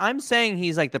 Which I'm saying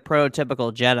he's like the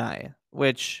prototypical Jedi,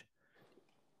 which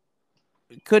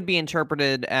could be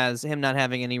interpreted as him not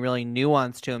having any really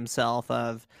nuance to himself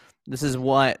of this is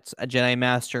what a Jedi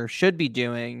Master should be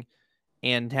doing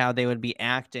and how they would be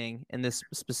acting in this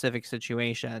specific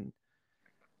situation.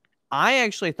 I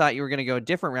actually thought you were going to go a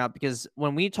different route, because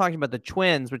when we talked about the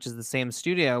Twins, which is the same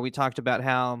studio, we talked about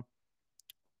how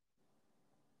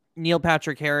Neil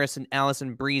Patrick Harris and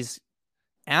Alison Brie's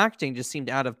acting just seemed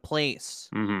out of place.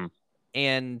 Mm-hmm.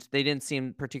 And they didn't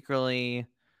seem particularly,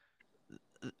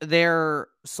 their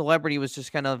celebrity was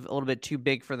just kind of a little bit too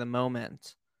big for the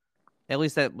moment. At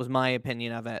least that was my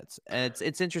opinion of it. And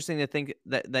it's interesting to think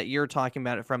that you're talking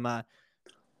about it from a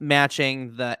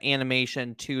matching the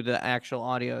animation to the actual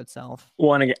audio itself.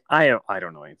 Well, and again, I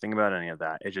don't know anything about any of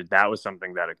that. It just that was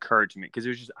something that occurred to me because it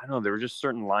was just I don't know there were just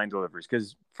certain line deliveries.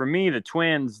 Because for me, the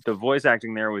twins, the voice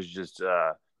acting there was just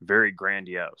very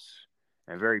grandiose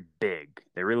and very big.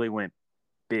 They really went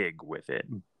big with it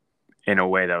in a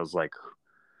way that was like,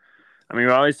 I mean,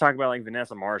 we always talk about like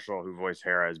Vanessa Marshall, who voiced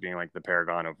Hera, as being like the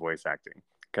paragon of voice acting.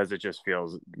 Because it just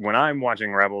feels, when I'm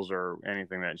watching Rebels or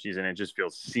anything that she's in, it just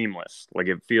feels seamless. Like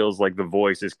it feels like the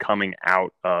voice is coming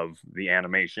out of the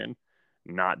animation,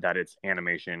 not that it's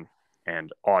animation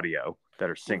and audio that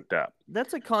are synced up.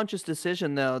 That's a conscious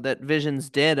decision, though, that Visions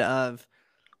did of,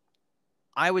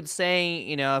 I would say,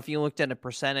 if you looked at a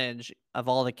percentage of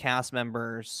all the cast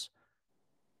members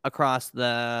across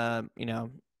the,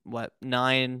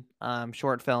 9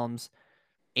 short films,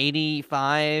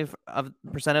 85%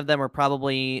 of them are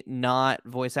probably not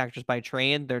voice actors by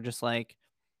trade. They're just like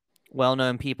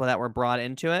well-known people that were brought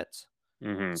into it.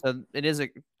 Mm-hmm. So it is a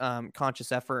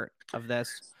conscious effort of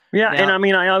this. Yeah, now, and I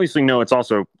mean, I obviously know it's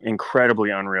also incredibly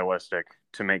unrealistic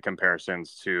to make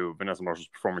comparisons to Vanessa Marshall's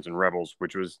performance in Rebels,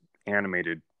 which was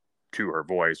animated to her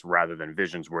voice rather than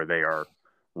Visions, where they are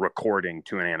recording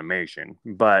to an animation.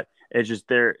 But it's just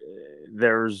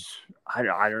there's I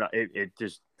don't know. It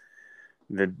just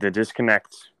the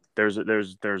disconnect.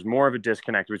 There's more of a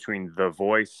disconnect between the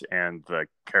voice and the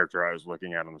character I was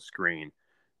looking at on the screen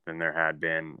than there had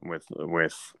been with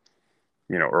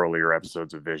earlier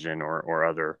episodes of Vision or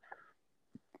other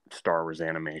Star Wars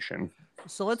animation.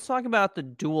 So let's talk about the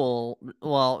Duel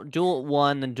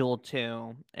 1 and Duel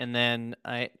 2, and then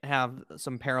I have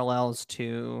some parallels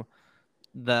to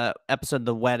the episode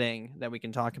The Wedding that we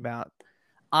can talk about.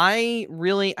 I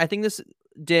think this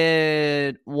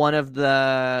did one of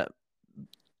the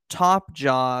top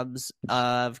jobs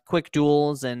of quick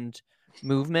duels and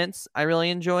movements I really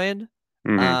enjoyed.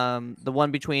 Mm-hmm. The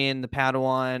one between the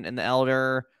Padawan and the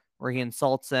Elder where he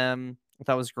insults him, I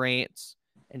thought was great,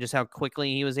 and just how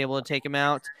quickly he was able to take him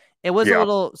out. It was a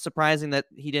little surprising that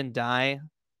he didn't die,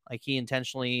 like he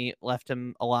intentionally left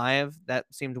him alive. That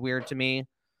seemed weird to me.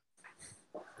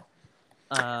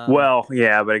 Well,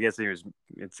 yeah, but I guess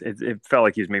it felt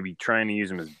like he was maybe trying to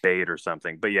use him as bait or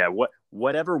something. But yeah,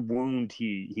 whatever wound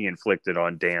he inflicted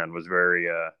on Dan was very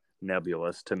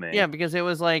nebulous to me. Yeah, because it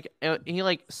was like he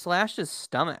like slashed his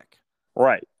stomach.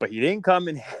 Right, but he didn't come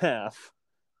in half,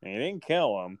 and he didn't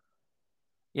kill him.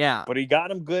 Yeah, but he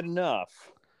got him good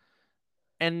enough.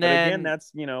 And then again,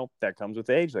 that's that comes with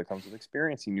age, that comes with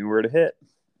experience. He knew where to hit.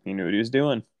 He knew what he was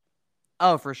doing.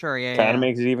 Oh, for sure, yeah. Kind of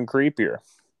makes it even creepier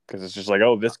because it's just like,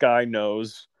 oh, this guy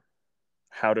knows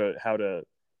how to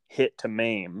hit to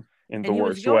maim in the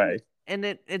worst way. And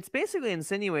it's basically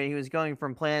insinuating he was going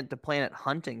from planet to planet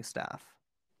hunting stuff.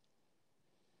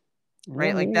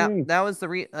 Right? Like that was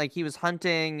like he was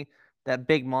hunting that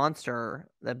big monster,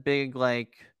 that big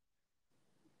like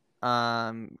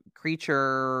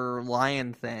creature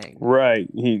lion thing. Right.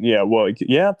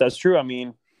 That's true. I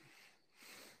mean,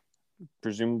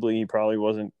 presumably he probably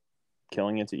wasn't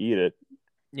killing it to eat it.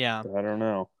 Yeah. I don't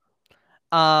know.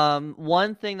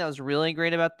 One thing that was really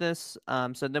great about this,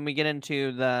 so then we get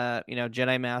into the,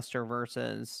 Jedi Master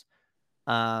versus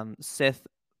Sith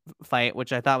fight,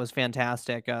 which I thought was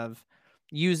fantastic, of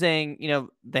using,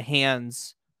 the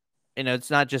hands. It's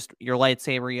not just your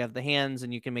lightsaber, you have the hands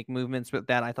and you can make movements with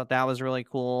that. I thought that was really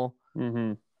cool.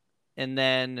 Mm-hmm. And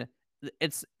then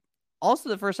it's also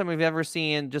the first time we've ever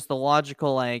seen just the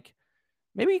logical, like,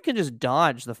 maybe you can just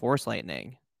dodge the Force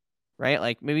lightning, right?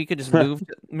 Like maybe you could just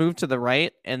move to the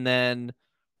right and then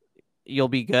you'll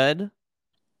be good.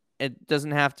 It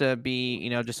doesn't have to be,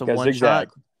 just a one shot.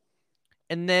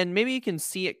 And then maybe you can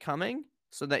see it coming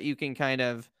so that you can kind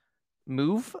of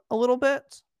move a little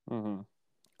bit. Mm-hmm.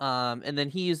 And then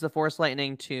he used the Force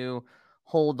lightning to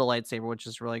hold the lightsaber, which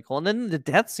is really cool. And then the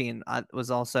death scene was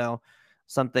also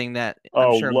something that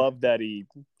I'm sure. Love that he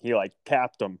like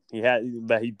tapped him. He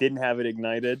didn't have it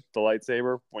ignited, the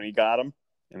lightsaber, when he got him,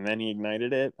 and then he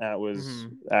ignited it. That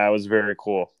was very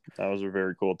cool. That was a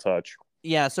very cool touch.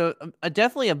 Yeah, so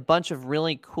definitely a bunch of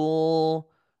really cool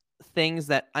things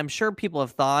that I'm sure people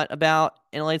have thought about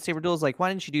in lightsaber duels. Like, why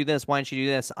didn't you do this? Why didn't you do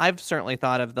this? I've certainly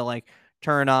thought of the like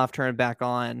turn off, turn back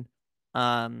on,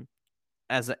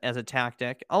 as a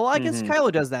tactic. Oh, I guess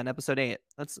Kylo does that in episode 8.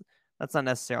 That's not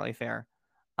necessarily fair.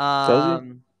 Does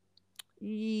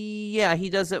he? Yeah,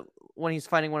 he does it when he's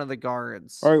fighting one of the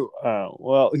guards.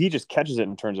 Well, he just catches it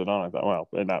and turns it on. I thought,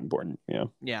 well, not important. Yeah.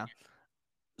 Yeah.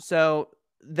 So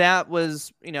that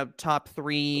was, top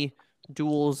 3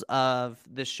 duels of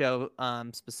this show,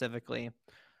 specifically.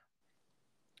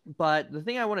 But the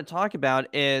thing I want to talk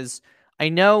about is I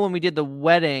know when we did the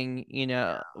wedding,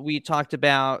 we talked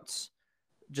about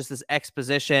just this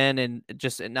exposition and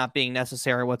just it not being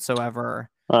necessary whatsoever.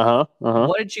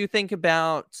 What did you think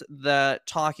about the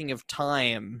talking of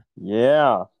time?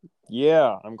 Yeah.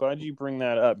 I'm glad you bring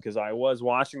that up because I was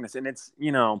watching this, and it's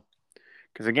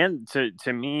because again,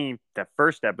 to me, that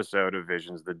first episode of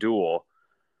Visions, the duel,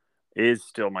 is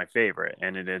still my favorite,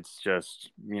 and it's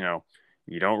just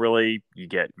you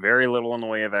get very little in the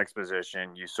way of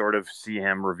exposition. You sort of see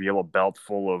him reveal a belt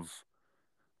full of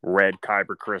red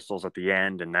kyber crystals at the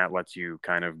end, and that lets you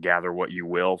kind of gather what you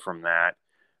will from that.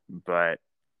 But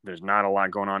there's not a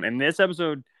lot going on in this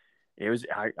episode. I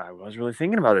was really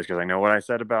thinking about this because I know what I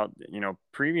said about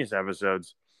previous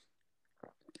episodes,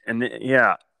 and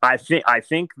I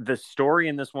think the story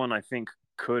in this one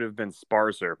could have been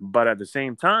sparser, but at the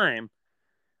same time,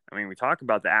 I mean, we talk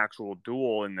about the actual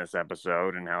duel in this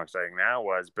episode and how exciting that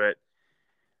was, but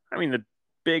I mean, the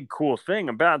big cool thing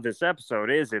about this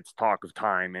episode is its talk of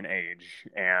time and age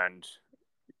and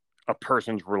a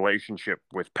person's relationship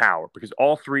with power, because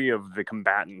all three of the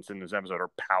combatants in this episode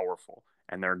are powerful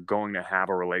and they're going to have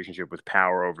a relationship with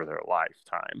power over their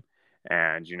lifetime.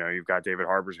 And you've got David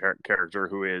Harbour's character,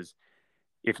 who is,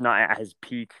 if not at his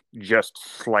peak, just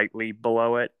slightly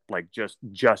below it, like just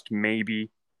maybe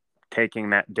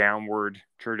taking that downward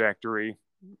trajectory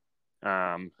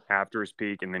after his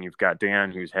peak. And then you've got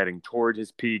Dan, who's heading toward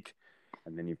his peak,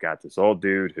 and then you've got this old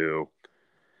dude who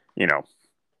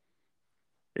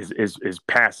is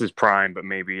past his prime, but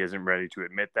maybe isn't ready to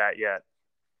admit that yet.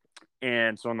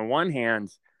 And so on the one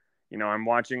hand, I'm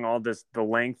watching all the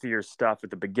lengthier stuff at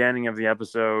the beginning of the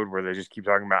episode where they just keep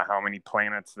talking about how many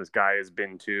planets this guy has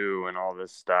been to and all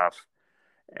this stuff.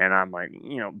 And I'm like,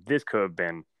 this could have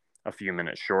been a few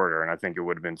minutes shorter, and I think it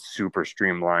would have been super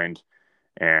streamlined,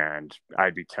 and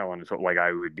I'd be telling it like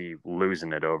I would be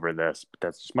losing it over this, but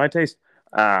that's just my taste.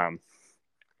 But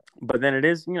then it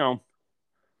is, a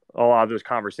lot of those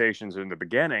conversations in the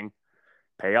beginning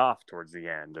pay off towards the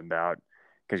end about,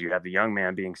 because you have the young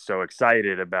man being so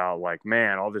excited about, like,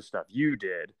 man, all this stuff you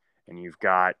did, and you've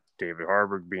got David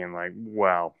Harbour being like,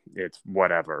 well, it's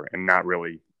whatever, and not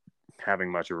really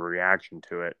having much of a reaction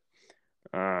to it.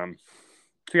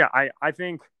 So yeah, I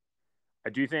do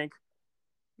think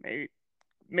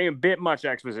maybe a bit much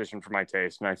exposition for my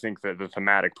taste, and I think that the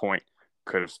thematic point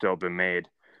could have still been made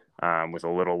with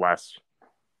a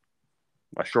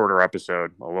shorter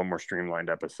episode, a little more streamlined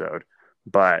episode.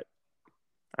 But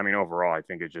I mean, overall, I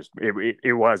think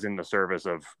it was in the service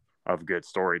of good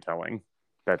storytelling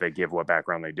that they give what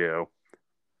background they do.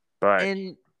 But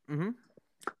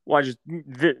well,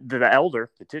 the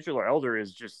elder, the titular elder,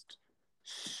 is just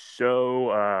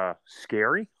so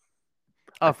scary.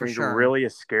 Oh, for sure. Really a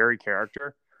scary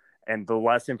character, and the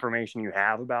less information you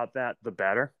have about that, the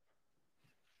better.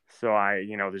 So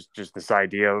there's just this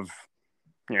idea of,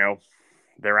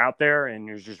 they're out there and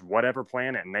there's just whatever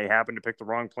planet, and they happen to pick the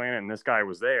wrong planet, and this guy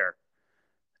was there.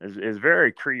 Is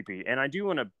very creepy. And I do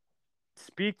want to,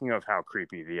 speaking of how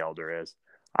creepy the elder is,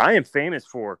 I am famous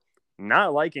for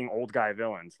not liking old guy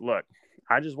villains. Look,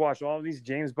 I just watched all of these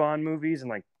James Bond movies in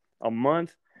like a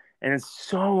month, and it's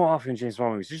so often James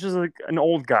Bond movies. He's just like an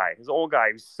old guy. He's an old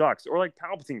guy who sucks. Or like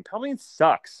Palpatine. Palpatine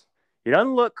sucks. He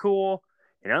doesn't look cool.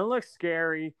 He doesn't look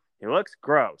scary. He looks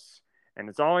gross. And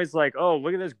it's always like, oh,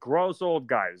 look at this gross old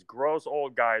guy. This gross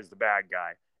old guy is the bad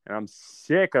guy. And I'm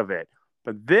sick of it.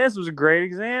 But this was a great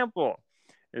example.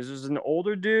 This was an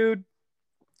older dude,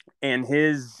 and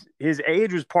his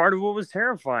age was part of what was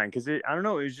terrifying. Because, I don't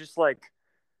know, it was just like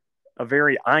a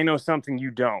very, I know something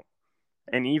you don't.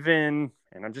 And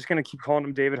I'm just going to keep calling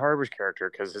him David Harbour's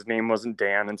character because his name wasn't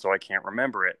Dan, and so I can't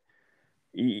remember it.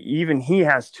 Even he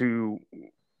has to,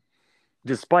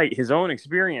 despite his own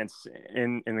experience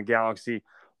in the galaxy,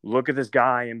 look at this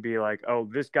guy and be like, oh,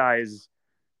 this guy's,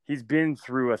 he's been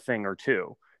through a thing or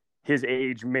two. His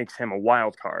age makes him a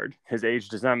wild card. His age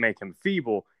does not make him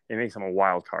feeble. It makes him a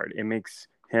wild card. It makes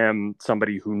him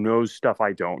somebody who knows stuff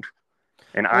I don't.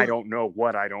 And I don't know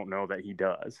what I don't know that he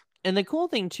does. And the cool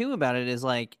thing too about it is,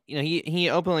 like, he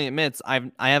openly admits,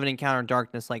 I haven't encountered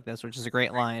darkness like this, which is a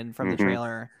great line from the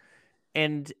trailer.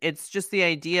 And it's just the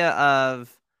idea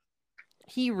of,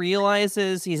 he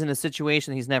realizes he's in a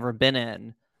situation he's never been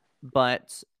in,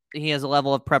 but he has a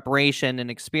level of preparation and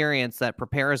experience that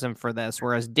prepares him for this.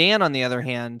 Whereas Dan, on the other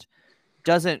hand,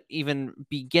 doesn't even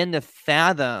begin to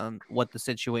fathom what the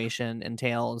situation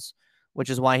entails, which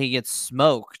is why he gets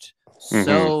smoked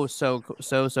so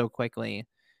quickly.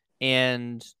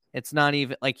 And it's not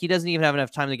even like he doesn't even have enough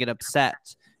time to get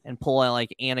upset and pull a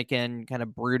like Anakin kind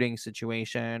of brooding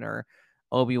situation or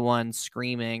Obi-Wan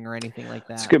screaming or anything like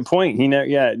that. That's a good point. He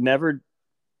never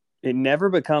it never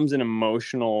becomes an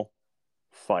emotional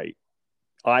fight,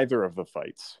 either of the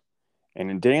fights. And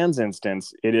in Dan's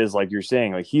instance, it is like you're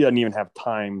saying, like he doesn't even have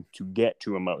time to get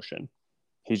to emotion.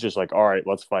 He's just like, all right,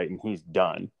 let's fight, and he's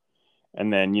done.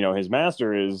 And then, his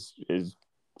master is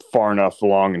far enough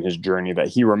along in his journey that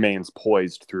he remains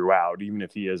poised throughout, even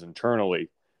if he is internally,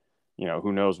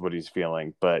 who knows what he's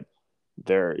feeling. But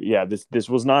this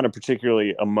was not a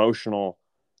particularly emotional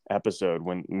episode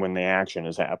when the action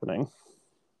is happening.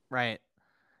 Right.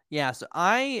 Yeah, so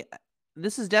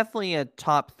this is definitely a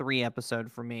top 3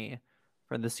 episode for me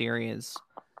for the series.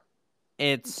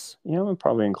 It's I'm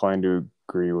probably inclined to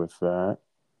agree with that.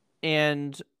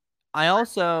 And I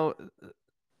also,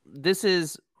 this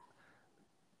is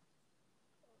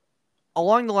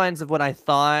along the lines of what I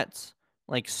thought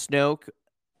like Snoke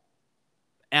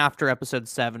after episode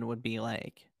 7 would be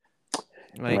like.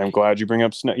 And I'm glad you bring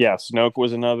up Snoke. Yeah, Snoke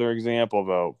was another example,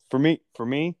 though. For me,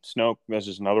 Snoke is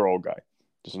just another old guy.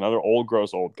 Just another old,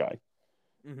 gross old guy.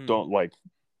 Mm-hmm. Don't like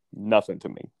nothing to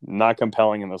me. Not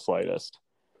compelling in the slightest.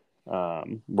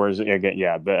 Whereas again,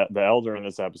 the elder in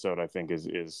this episode, I think,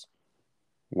 is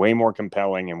way more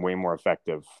compelling and way more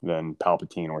effective than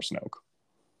Palpatine or Snoke.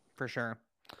 For sure.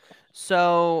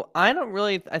 So I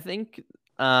think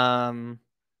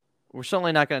we're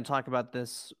certainly not going to talk about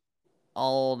this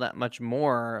all that much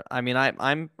more. I mean,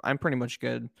 I'm pretty much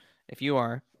good if you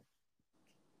are.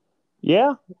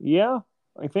 Yeah,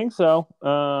 I think so.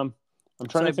 I'm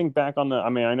trying to think back on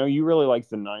I know you really liked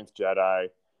The Ninth Jedi,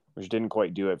 which didn't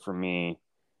quite do it for me.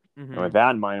 Mm-hmm. And with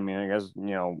that in mind, I guess,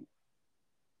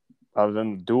 other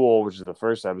than the Duel, which is the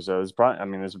first episode, this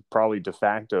would probably de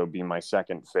facto be my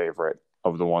second favorite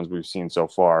of the ones we've seen so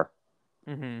far.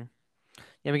 Mm-hmm.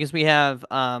 Yeah, because we have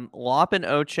Lop and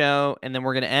Ocho, and then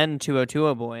we're going to end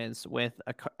 202 Boys with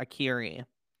Akiri.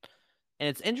 And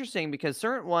it's interesting because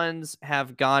certain ones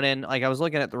have gotten, like I was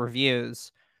looking at the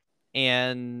reviews,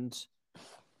 and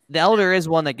The Elder is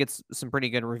one that gets some pretty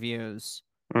good reviews.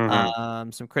 Mm-hmm.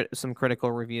 Some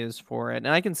critical reviews for it. And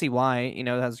I can see why. It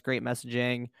has great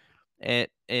messaging.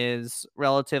 It is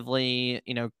relatively,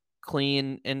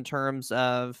 clean in terms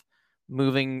of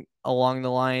moving along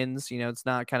the lines. It's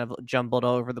not kind of jumbled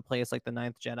all over the place like The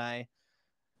Ninth Jedi.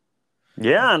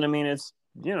 Yeah, and it's,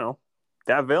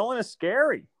 that villain is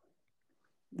scary.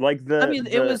 Like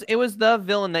it was the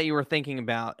villain that you were thinking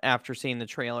about after seeing the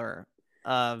trailer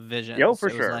of Visions. Yo, for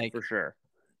sure.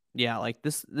 Yeah, like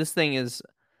this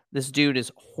dude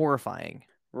is horrifying.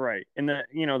 Right. And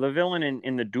the villain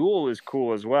in the Duel is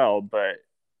cool as well, but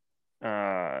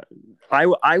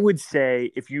I would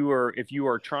say if you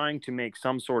are trying to make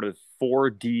some sort of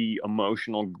 4D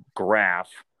emotional graph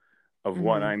of Mm-hmm.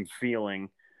 what I'm feeling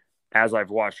as I've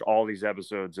watched all these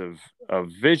episodes of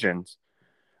Visions,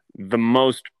 the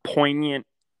most poignant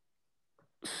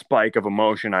spike of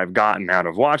emotion I've gotten out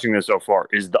of watching this so far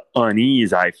is the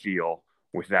unease I feel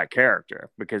with that character,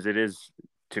 because it is,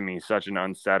 to me, such an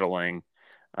unsettling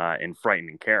and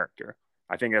frightening character.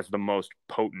 I think that's the most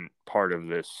potent part of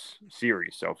this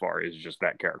series so far, is just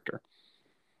that character.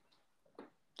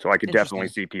 So I could definitely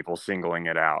see people singling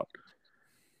it out.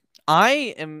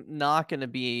 I am not going to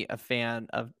be a fan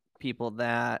of people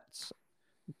that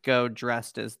go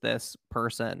dressed as this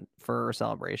person for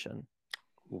Celebration.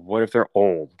 What if they're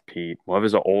old, Pete? What if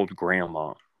it's an old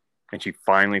grandma and she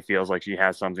finally feels like she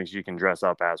has something she can dress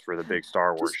up as for the big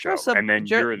Star Wars show, and then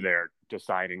you're there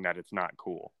deciding that it's not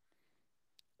cool?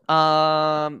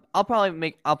 I'll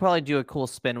probably do a cool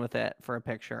spin with it for a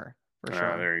picture, for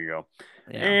sure. There you go.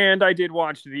 Yeah. And I did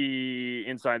watch the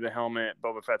Inside the Helmet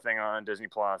Boba Fett thing on Disney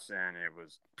Plus, and it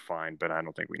was fine, but I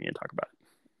don't think we need to talk about it.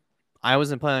 I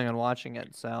wasn't planning on watching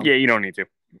it, so yeah, you don't need to.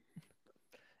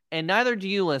 And neither do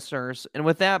you, listeners. And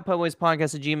with that,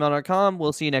 PoBoysPodcast@gmail.com.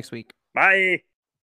 We'll see you next week. Bye.